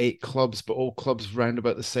about 8 clubs, but all clubs round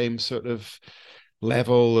about the same sort of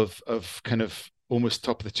level of kind of almost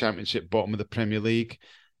top of the Championship, bottom of the Premier League.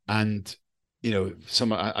 And, you know,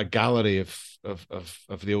 a gallery of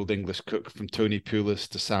the old English cook, from Tony Pulis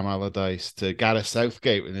to Sam Allardyce to Gareth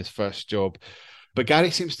Southgate in his first job. But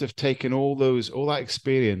Gary seems to have taken all that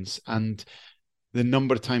experience, and the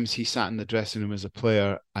number of times he sat in the dressing room as a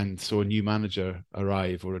player and saw a new manager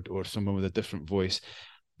arrive or someone with a different voice,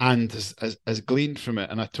 and has gleaned from it.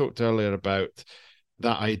 And I talked earlier about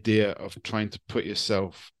that idea of trying to put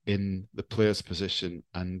yourself in the player's position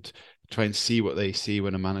and try and see what they see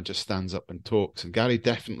when a manager stands up and talks. And Gary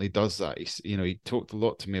definitely does that. He talked a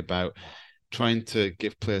lot to me about trying to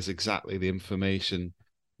give players exactly the information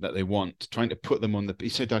that they want, trying to put them on he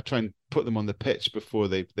said, I try and put them on the pitch before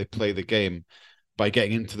they play the game by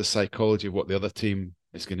getting into the psychology of what the other team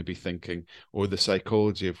is going to be thinking, or the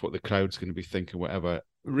psychology of what the crowd's going to be thinking, whatever.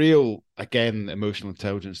 Real, again, emotional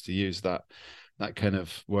intelligence, to use that kind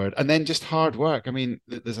of word. And then just hard work. I mean,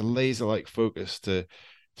 there's a laser-like focus to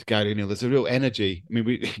Gary O'Neill. There's a real energy. I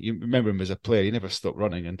mean, you remember him as a player, he never stopped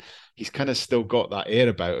running, and he's kind of still got that air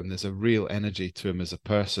about him. There's a real energy to him as a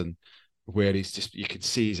person, where he's just, you can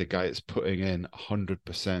see he's a guy that's putting in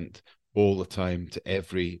 100% all the time to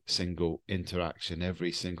every single interaction,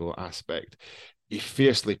 every single aspect. He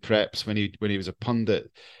fiercely preps. When he was a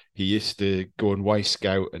pundit, he used to go and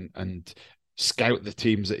Y-scout and scout the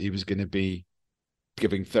teams that he was going to be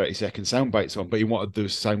giving 30-second sound bites on, but he wanted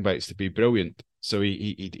those sound bites to be brilliant. So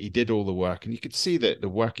he did all the work, and you could see that the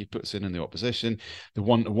work he puts in the opposition, the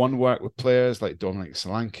one work with players like Dominic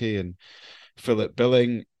Solanke and Philip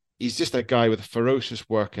Billing. He's just a guy with a ferocious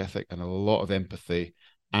work ethic and a lot of empathy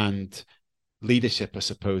and leadership, I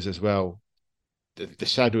suppose, as well. The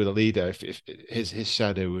shadow of the leader, if his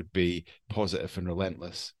shadow would be positive and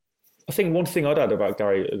relentless. I think one thing I'd add about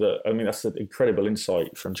Gary, that's an incredible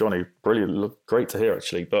insight from Johnny. Brilliant, great to hear,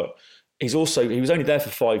 actually. But he was only there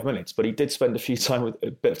for 5 minutes, but he did spend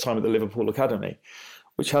a bit of time at the Liverpool Academy,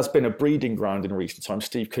 which has been a breeding ground in recent times.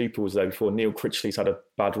 Steve Cooper was there before. Neil Critchley's had a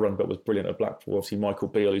bad run, but was brilliant at Blackpool. Obviously, Michael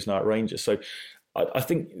Beale, who's now at Rangers. So I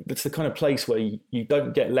think it's the kind of place where you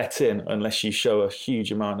don't get let in unless you show a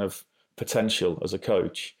huge amount of potential as a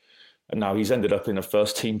coach. And now he's ended up in a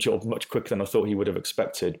first team job much quicker than I thought he would have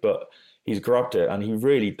expected. But he's grabbed it, and he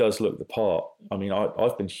really does look the part. I mean,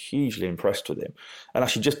 I've been hugely impressed with him. And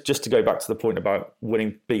actually, just to go back to the point about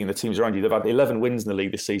beating the teams around you, they've had 11 wins in the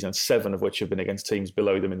league this season, 7 of which have been against teams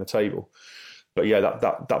below them in the table. But yeah,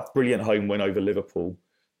 that brilliant home win over Liverpool,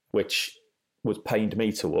 which was pained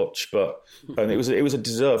me to watch, and it was a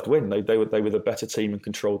deserved win. They were the better team and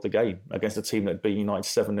controlled the game against a team that had beat United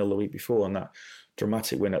 7-0 the week before, and that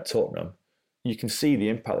dramatic win at Tottenham. You can see the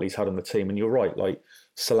impact that he's had on the team, and you're right, like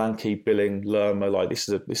Solanke, Billing, Lerma, like this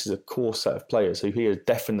is a core set of players who he has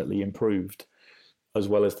definitely improved. as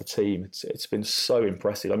well as the team. It's been so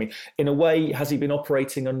impressive. I mean, in a way, has he been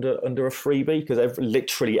operating under a freebie? Because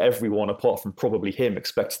literally everyone, apart from probably him,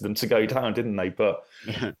 expected them to go down, didn't they? But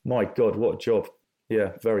my God, what a job!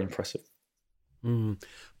 Yeah, very impressive.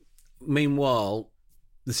 Meanwhile,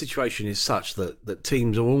 the situation is such that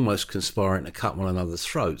teams are almost conspiring to cut one another's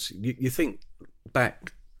throats. You think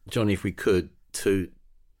back, Johnny, if we could, to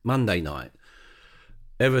Monday night,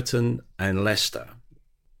 Everton and Leicester.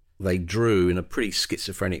 They drew in a pretty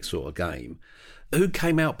schizophrenic sort of game. Who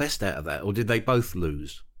came out best out of that, or did they both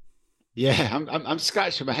lose? Yeah, I'm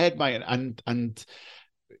scratching my head, mate. And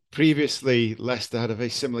previously, Leicester had a very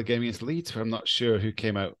similar game against Leeds, where I'm not sure who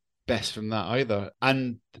came out best from that either.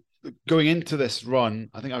 And going into this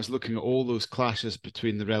run, I think I was looking at all those clashes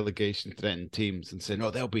between the relegation threatened teams and saying,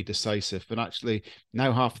 "Oh, they'll be decisive." But actually,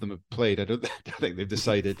 now half of them have played. I don't think they've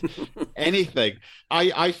decided anything.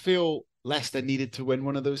 I feel Leicester needed to win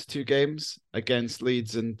one of those two games against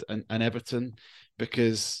Leeds and Everton,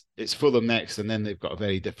 because it's Fulham next, and then they've got a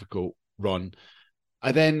very difficult run.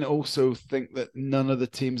 I then also think that none of the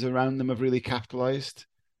teams around them have really capitalised.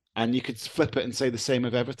 And you could flip it and say the same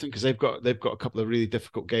of Everton, because they've got a couple of really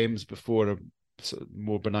difficult games before a sort of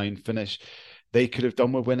more benign finish. They could have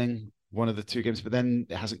done with winning one of the two games, but then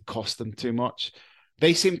it hasn't cost them too much.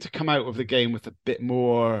 They seem to come out of the game with a bit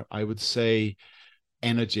more, I would say,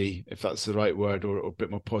 energy, if that's the right word, or a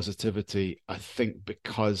bit more positivity. I think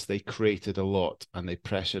because they created a lot and they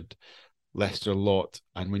pressured Leicester a lot.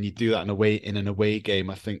 And when you do that in an away game,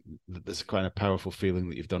 I think that there's a kind of powerful feeling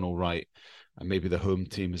that you've done all right. And maybe the home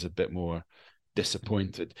team is a bit more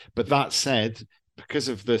disappointed. But that said, because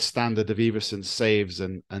of the standard of Everson's saves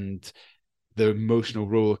and the emotional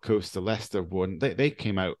roller coaster Leicester won, they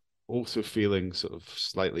came out also feeling sort of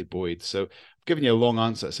slightly buoyed. So I've given you a long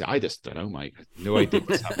answer to say, I just don't know, Mike. No idea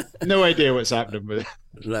what's happening. No idea what's happening with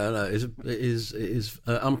it. No, it is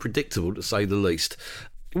unpredictable, to say the least.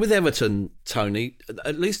 With Everton, Tony,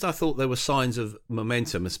 at least I thought there were signs of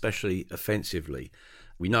momentum, especially offensively.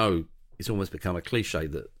 We know it's almost become a cliche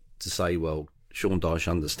to say, well, Sean Dyche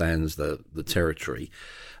understands the territory.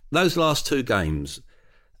 Those last two games,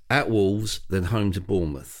 at Wolves, then home to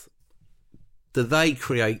Bournemouth, do they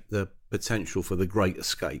create the potential for the great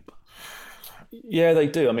escape? Yeah, they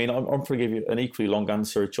do. I mean, I'm going to give you an equally long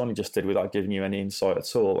answer as Johnny just did without giving you any insight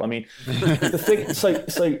at all. I mean, the thing.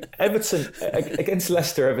 So Everton against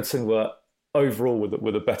Leicester, Everton were overall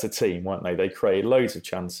with a better team, weren't they? They created loads of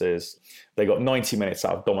chances. They got 90 minutes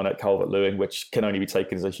out of Dominic Calvert-Lewin, which can only be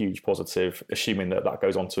taken as a huge positive, assuming that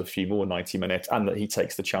goes on to a few more 90 minutes, and that he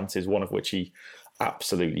takes the chances, one of which he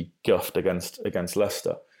absolutely guffed against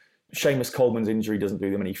Leicester. Seamus Coleman's injury doesn't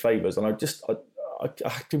do them any favours, and I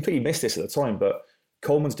completely missed this at the time, but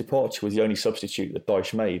Coleman's departure was the only substitute that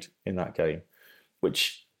Dyche made in that game,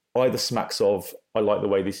 which either smacks of, I like the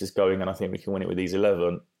way this is going and I think we can win it with these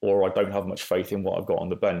 11, or I don't have much faith in what I've got on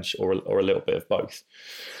the bench, or a little bit of both.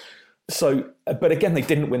 So, but again, they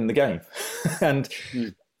didn't win the game. And,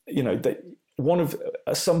 you know,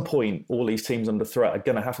 at some point, all these teams under threat are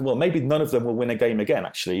going to have, well, maybe none of them will win a game again,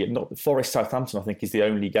 actually. Not Forest Southampton, I think, is the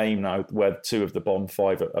only game now where two of the bottom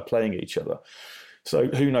five are playing each other. So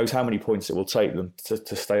who knows how many points it will take them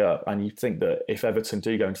to stay up. And you'd think that if Everton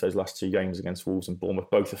do go into those last two games against Wolves and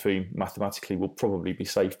Bournemouth, both of whom mathematically will probably be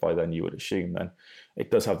safe by then, you would assume, then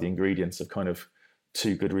it does have the ingredients of kind of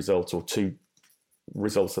two good results, or two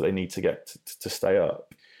results that they need to get to stay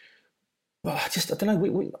up. But I don't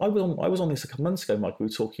know. I was on this a couple of months ago, Mike. We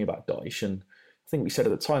were talking about Dyche, and I think we said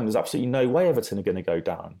at the time there's absolutely no way Everton are going to go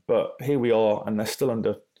down. But here we are, and they're still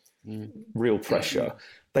under real pressure.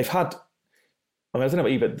 They've had, I mean, I don't know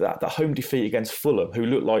either, that home defeat against Fulham, who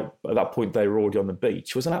looked like at that point they were already on the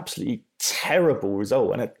beach, was an absolutely terrible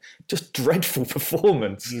result and a just dreadful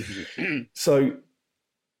performance. So,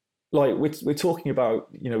 like, we're talking about,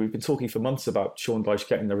 you know, we've been talking for months about Sean Dyche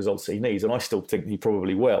getting the results that he needs, and I still think he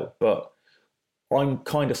probably will, but I'm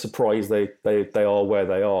kind of surprised they are where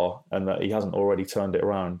they are and that he hasn't already turned it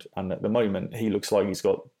around. And at the moment, he looks like he's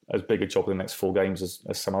got as big a job in the next 4 games as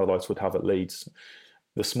some other lights would have at Leeds.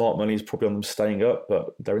 The smart money is probably on them staying up,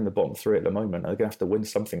 but they're in the bottom 3 at the moment. They're going to have to win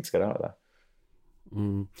something to get out of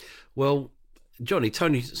there. Well, Johnny,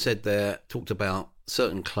 Tony talked about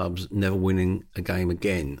certain clubs never winning a game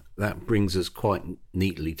again. That brings us quite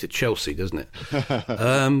neatly to Chelsea, doesn't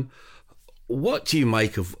it? What do you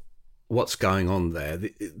make of what's going on there?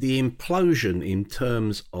 The implosion in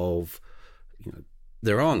terms of, you know,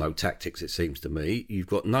 there are no tactics, it seems to me. You've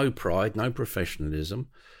got no pride, no professionalism,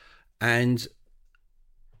 and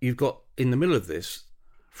you've got, in the middle of this,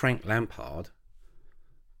 Frank Lampard.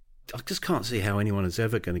 I just can't see how anyone is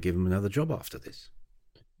ever going to give him another job after this.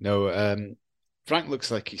 No, Frank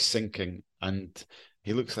looks like he's sinking, and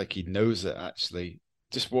he looks like he knows it, actually.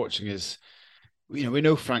 Just watching his, we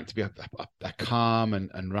know Frank to be a calm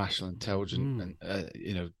and rational, intelligent,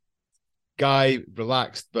 and guy,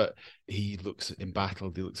 relaxed, but he looks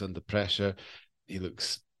embattled. He looks under pressure. It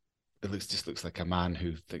just looks like a man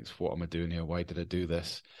who thinks, "What am I doing here? Why did I do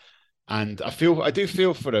this?" And I do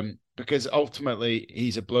feel for him, because ultimately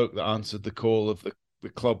he's a bloke that answered the call of the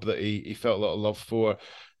club that he felt a lot of love for.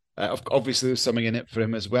 Obviously, there's something in it for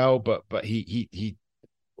him as well, but he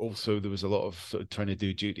also, there was a lot of sort of trying to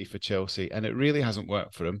do duty for Chelsea, and it really hasn't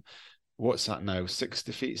worked for him. What's that now? 6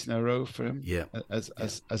 defeats in a row for him,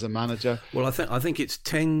 as a manager. Well, I think it's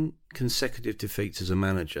 10 consecutive defeats as a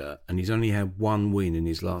manager, and he's only had one win in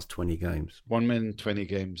his last 20 games. 1 win in 20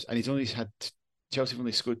 games, and he's only had Chelsea have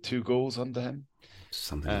only scored 2 goals under him.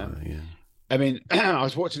 Something like that, yeah. I mean, I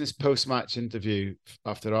was watching this post-match interview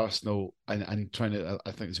after Arsenal and trying to,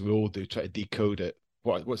 I think as we all do, try to decode it.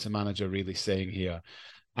 What's the manager really saying here?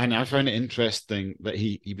 And I found it interesting that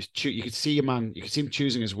he was, you could see him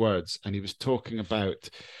choosing his words, and he was talking about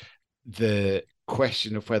the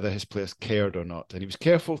question of whether his players cared or not. And he was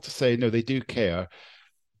careful to say, no, they do care,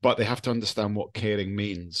 but they have to understand what caring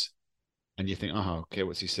means. And you think, okay,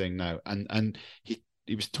 what's he saying now? And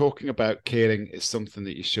he was talking about caring is something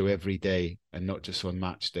that you show every day and not just on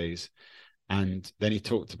match days. And then he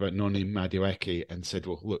talked about Noni Madueke and said,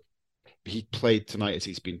 well, look, he played tonight as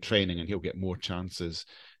he's been training, and he'll get more chances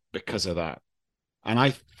because of that.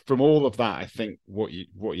 And from all of that, I think what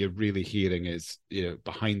you're really hearing is,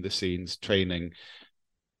 behind the scenes training,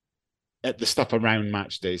 at the stuff around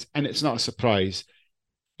match days. And it's not a surprise,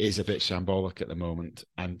 is a bit shambolic at the moment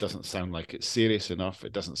and doesn't sound like it's serious enough.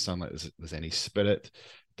 It doesn't sound like there's any spirit.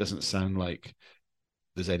 It doesn't sound like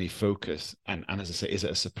there's any focus. And as I say, is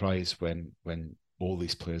it a surprise when all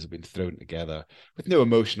these players have been thrown together with no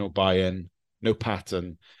emotional buy-in, no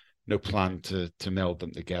pattern, no plan to meld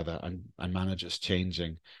them together, and managers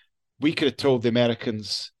changing? We could have told the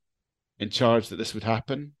Americans in charge that this would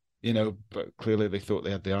happen, but clearly they thought they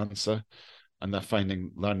had the answer. And they're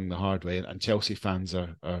learning the hard way. And Chelsea fans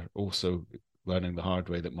are also learning the hard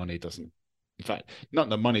way that money doesn't, in fact, not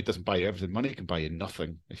that money doesn't buy you everything. Money can buy you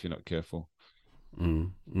nothing if you're not careful.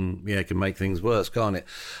 Yeah, it can make things worse, can't it?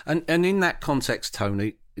 And in that context,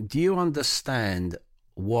 Tony, do you understand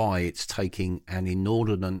why it's taking an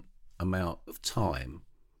inordinate amount of time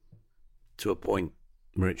to appoint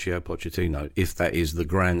Mauricio Pochettino, if that is the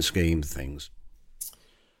grand scheme of things?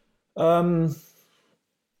 Because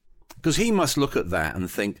he must look at that and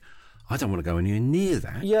think, I don't want to go anywhere near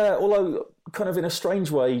that. Yeah, although kind of in a strange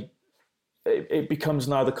way, it becomes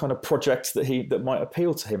now the kind of project that might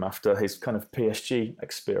appeal to him after his kind of PSG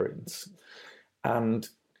experience. And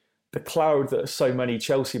the cloud that so many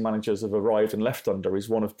Chelsea managers have arrived and left under is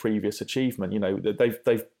one of previous achievement.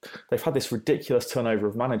 They've had this ridiculous turnover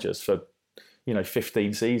of managers for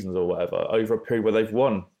 15 seasons or whatever, over a period where they've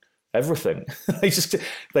won everything.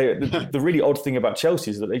 The really odd thing about Chelsea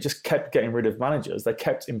is that they just kept getting rid of managers. They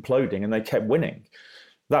kept imploding and they kept winning.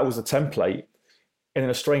 That was the template. And in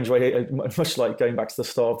a strange way, much like going back to the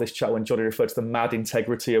start of this chat when Johnny referred to the mad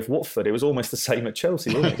integrity of Watford, it was almost the same at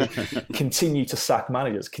Chelsea, wasn't it? Continue to sack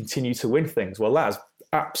managers, continue to win things. Well, that has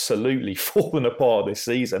absolutely fallen apart this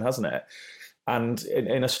season, hasn't it? And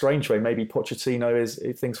in a strange way, maybe Pochettino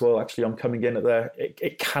he thinks, well, actually, I'm coming in at there.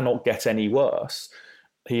 It cannot get any worse.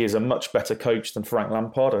 He is a much better coach than Frank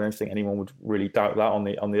Lampard. I don't think anyone would really doubt that on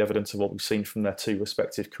the evidence of what we've seen from their two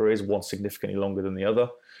respective careers, one significantly longer than the other.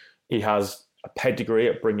 He has a pedigree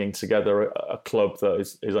at bringing together a club that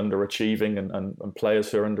is underachieving and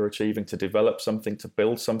players who are underachieving to develop something, to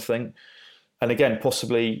build something. And again,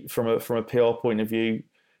 possibly from a PR point of view,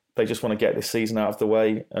 they just want to get this season out of the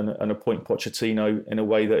way and appoint Pochettino in a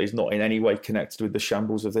way that is not in any way connected with the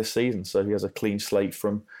shambles of this season. So he has a clean slate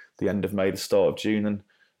from the end of May, the start of June,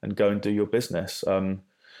 and go and do your business.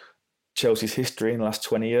 Chelsea's history in the last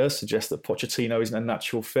 20 years suggests that Pochettino isn't a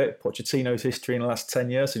natural fit. Pochettino's history in the last 10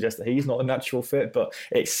 years suggests that he's not a natural fit, but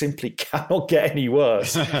it simply cannot get any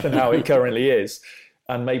worse than how it currently is.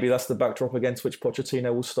 And maybe that's the backdrop against which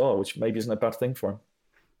Pochettino will start, which maybe isn't a bad thing for him.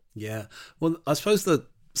 Yeah. Well, I suppose the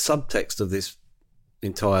subtext of this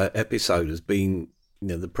entire episode has been,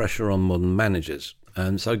 the pressure on modern managers.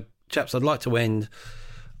 And so, chaps, I'd like to end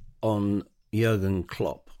on Jurgen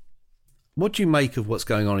Klopp. What do you make of what's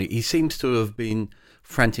going on? He seems to have been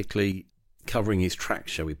frantically covering his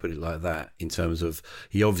tracks, shall we put it like that, in terms of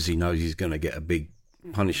he obviously knows he's going to get a big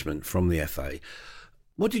punishment from the FA.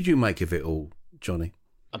 What did you make of it all, Johnny?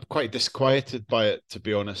 I'm quite disquieted by it, to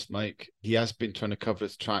be honest, Mike. He has been trying to cover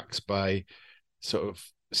his tracks by sort of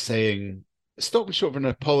saying stopping short of an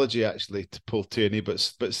apology actually to Paul Tierney, but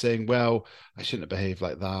saying, well, I shouldn't have behaved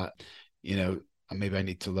like that, and maybe I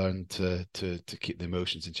need to learn to keep the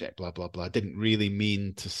emotions in check, blah, blah, blah. I didn't really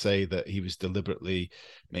mean to say that he was deliberately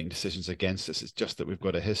making decisions against us. It's just that we've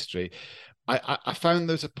got a history. I found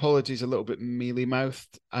those apologies a little bit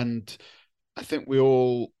mealy-mouthed, and I think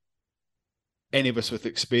any of us with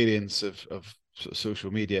experience of sort of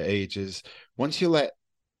social media ages, once you let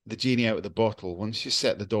the genie out of the bottle, once you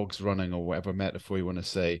set the dogs running, or whatever metaphor you want to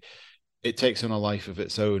say, it takes on a life of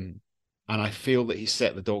its own. And I feel that he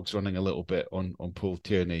set the dogs running a little bit on Paul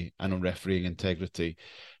Tierney and on refereeing integrity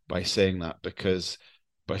by saying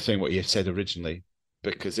what he had said originally,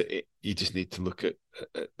 because you just need to look at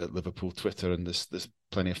Liverpool Twitter, and there's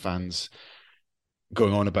plenty of fans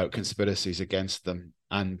going on about conspiracies against them,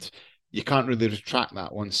 and you can't really retract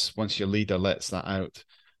that once your leader lets that out.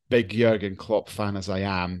 Big Jurgen Klopp fan as I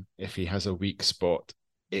am, if he has a weak spot,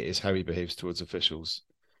 it is how he behaves towards officials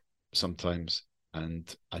sometimes.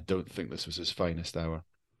 And I don't think this was his finest hour.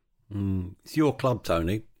 It's your club,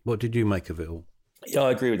 Tony. What did you make of it all? Yeah,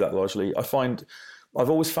 I agree with that largely. I've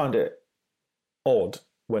always found it odd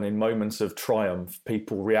when in moments of triumph,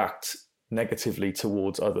 people react negatively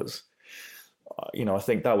towards others. I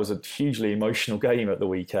think that was a hugely emotional game at the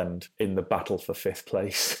weekend in the battle for fifth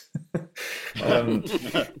place.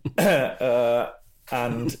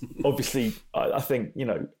 And obviously, I think,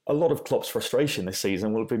 a lot of Klopp's frustration this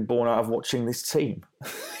season will have been born out of watching this team,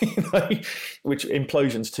 which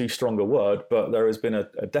implosion's too strong a word, but there has been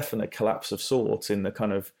a definite collapse of sorts in the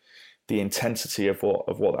kind of the intensity of what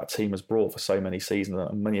that team has brought for so many seasons,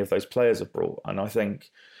 and many of those players have brought. And I think,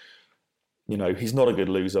 he's not a good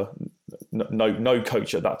loser. No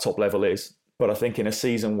coach at that top level is. But I think in a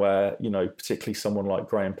season where, particularly someone like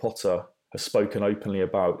Graham Potter has spoken openly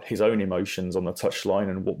about his own emotions on the touchline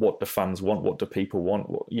and what the fans want, what do people want.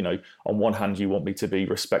 On one hand, you want me to be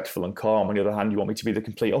respectful and calm. On the other hand, you want me to be the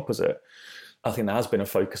complete opposite. I think there has been a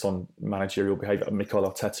focus on managerial behaviour. Mikel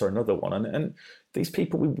Arteta, another one. And these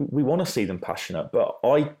people, we want to see them passionate. But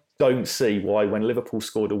I don't see why, when Liverpool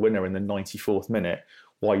scored a winner in the 94th minute,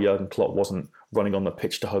 why Jurgen Klopp wasn't running on the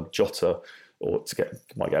pitch to hug Jota, or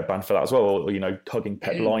might get a ban for that as well, or hugging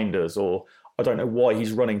Pep Linders, or I don't know why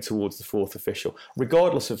he's running towards the fourth official,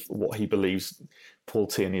 regardless of what he believes Paul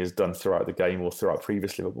Tierney has done throughout the game or throughout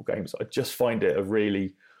previous Liverpool games. I just find it a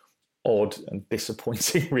really odd and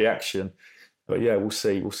disappointing reaction. But yeah, we'll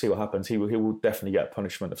see. We'll see what happens. He will definitely get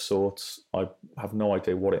punishment of sorts. I have no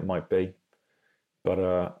idea what it might be,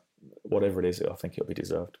 but whatever it is, I think it'll be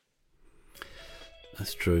deserved.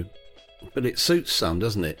 That's true. But it suits some,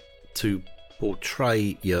 doesn't it, to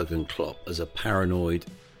portray Jurgen Klopp as a paranoid,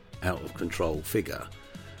 out-of-control figure.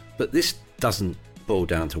 But this doesn't boil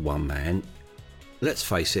down to one man. Let's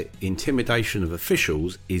face it, intimidation of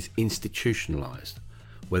officials is institutionalised,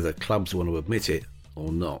 whether clubs want to admit it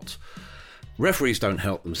or not. Referees don't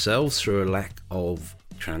help themselves through a lack of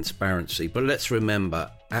transparency, but let's remember,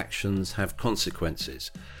 actions have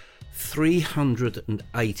consequences.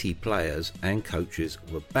 380 players and coaches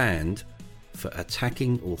were banned for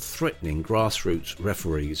attacking or threatening grassroots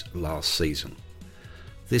referees last season.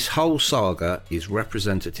 This whole saga is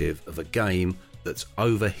representative of a game that's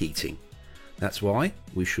overheating. That's why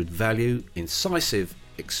we should value incisive,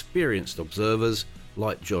 experienced observers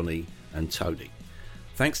like Johnny and Tony.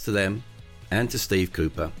 Thanks to them and to Steve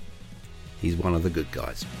Cooper, he's one of the good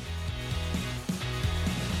guys.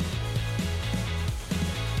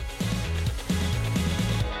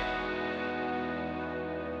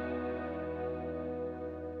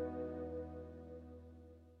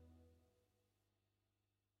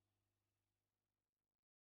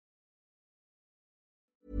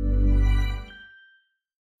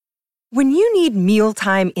 When you need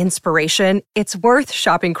mealtime inspiration, it's worth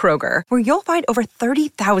shopping Kroger, where you'll find over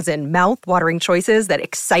 30,000 mouth-watering choices that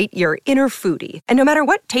excite your inner foodie. And no matter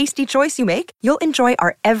what tasty choice you make, you'll enjoy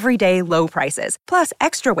our everyday low prices, plus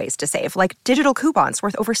extra ways to save, like digital coupons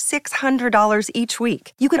worth over $600 each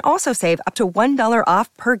week. You can also save up to $1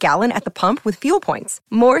 off per gallon at the pump with fuel points.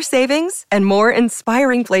 More savings and more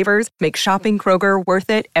inspiring flavors make shopping Kroger worth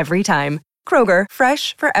it every time. Kroger,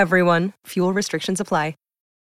 fresh for everyone. Fuel restrictions apply.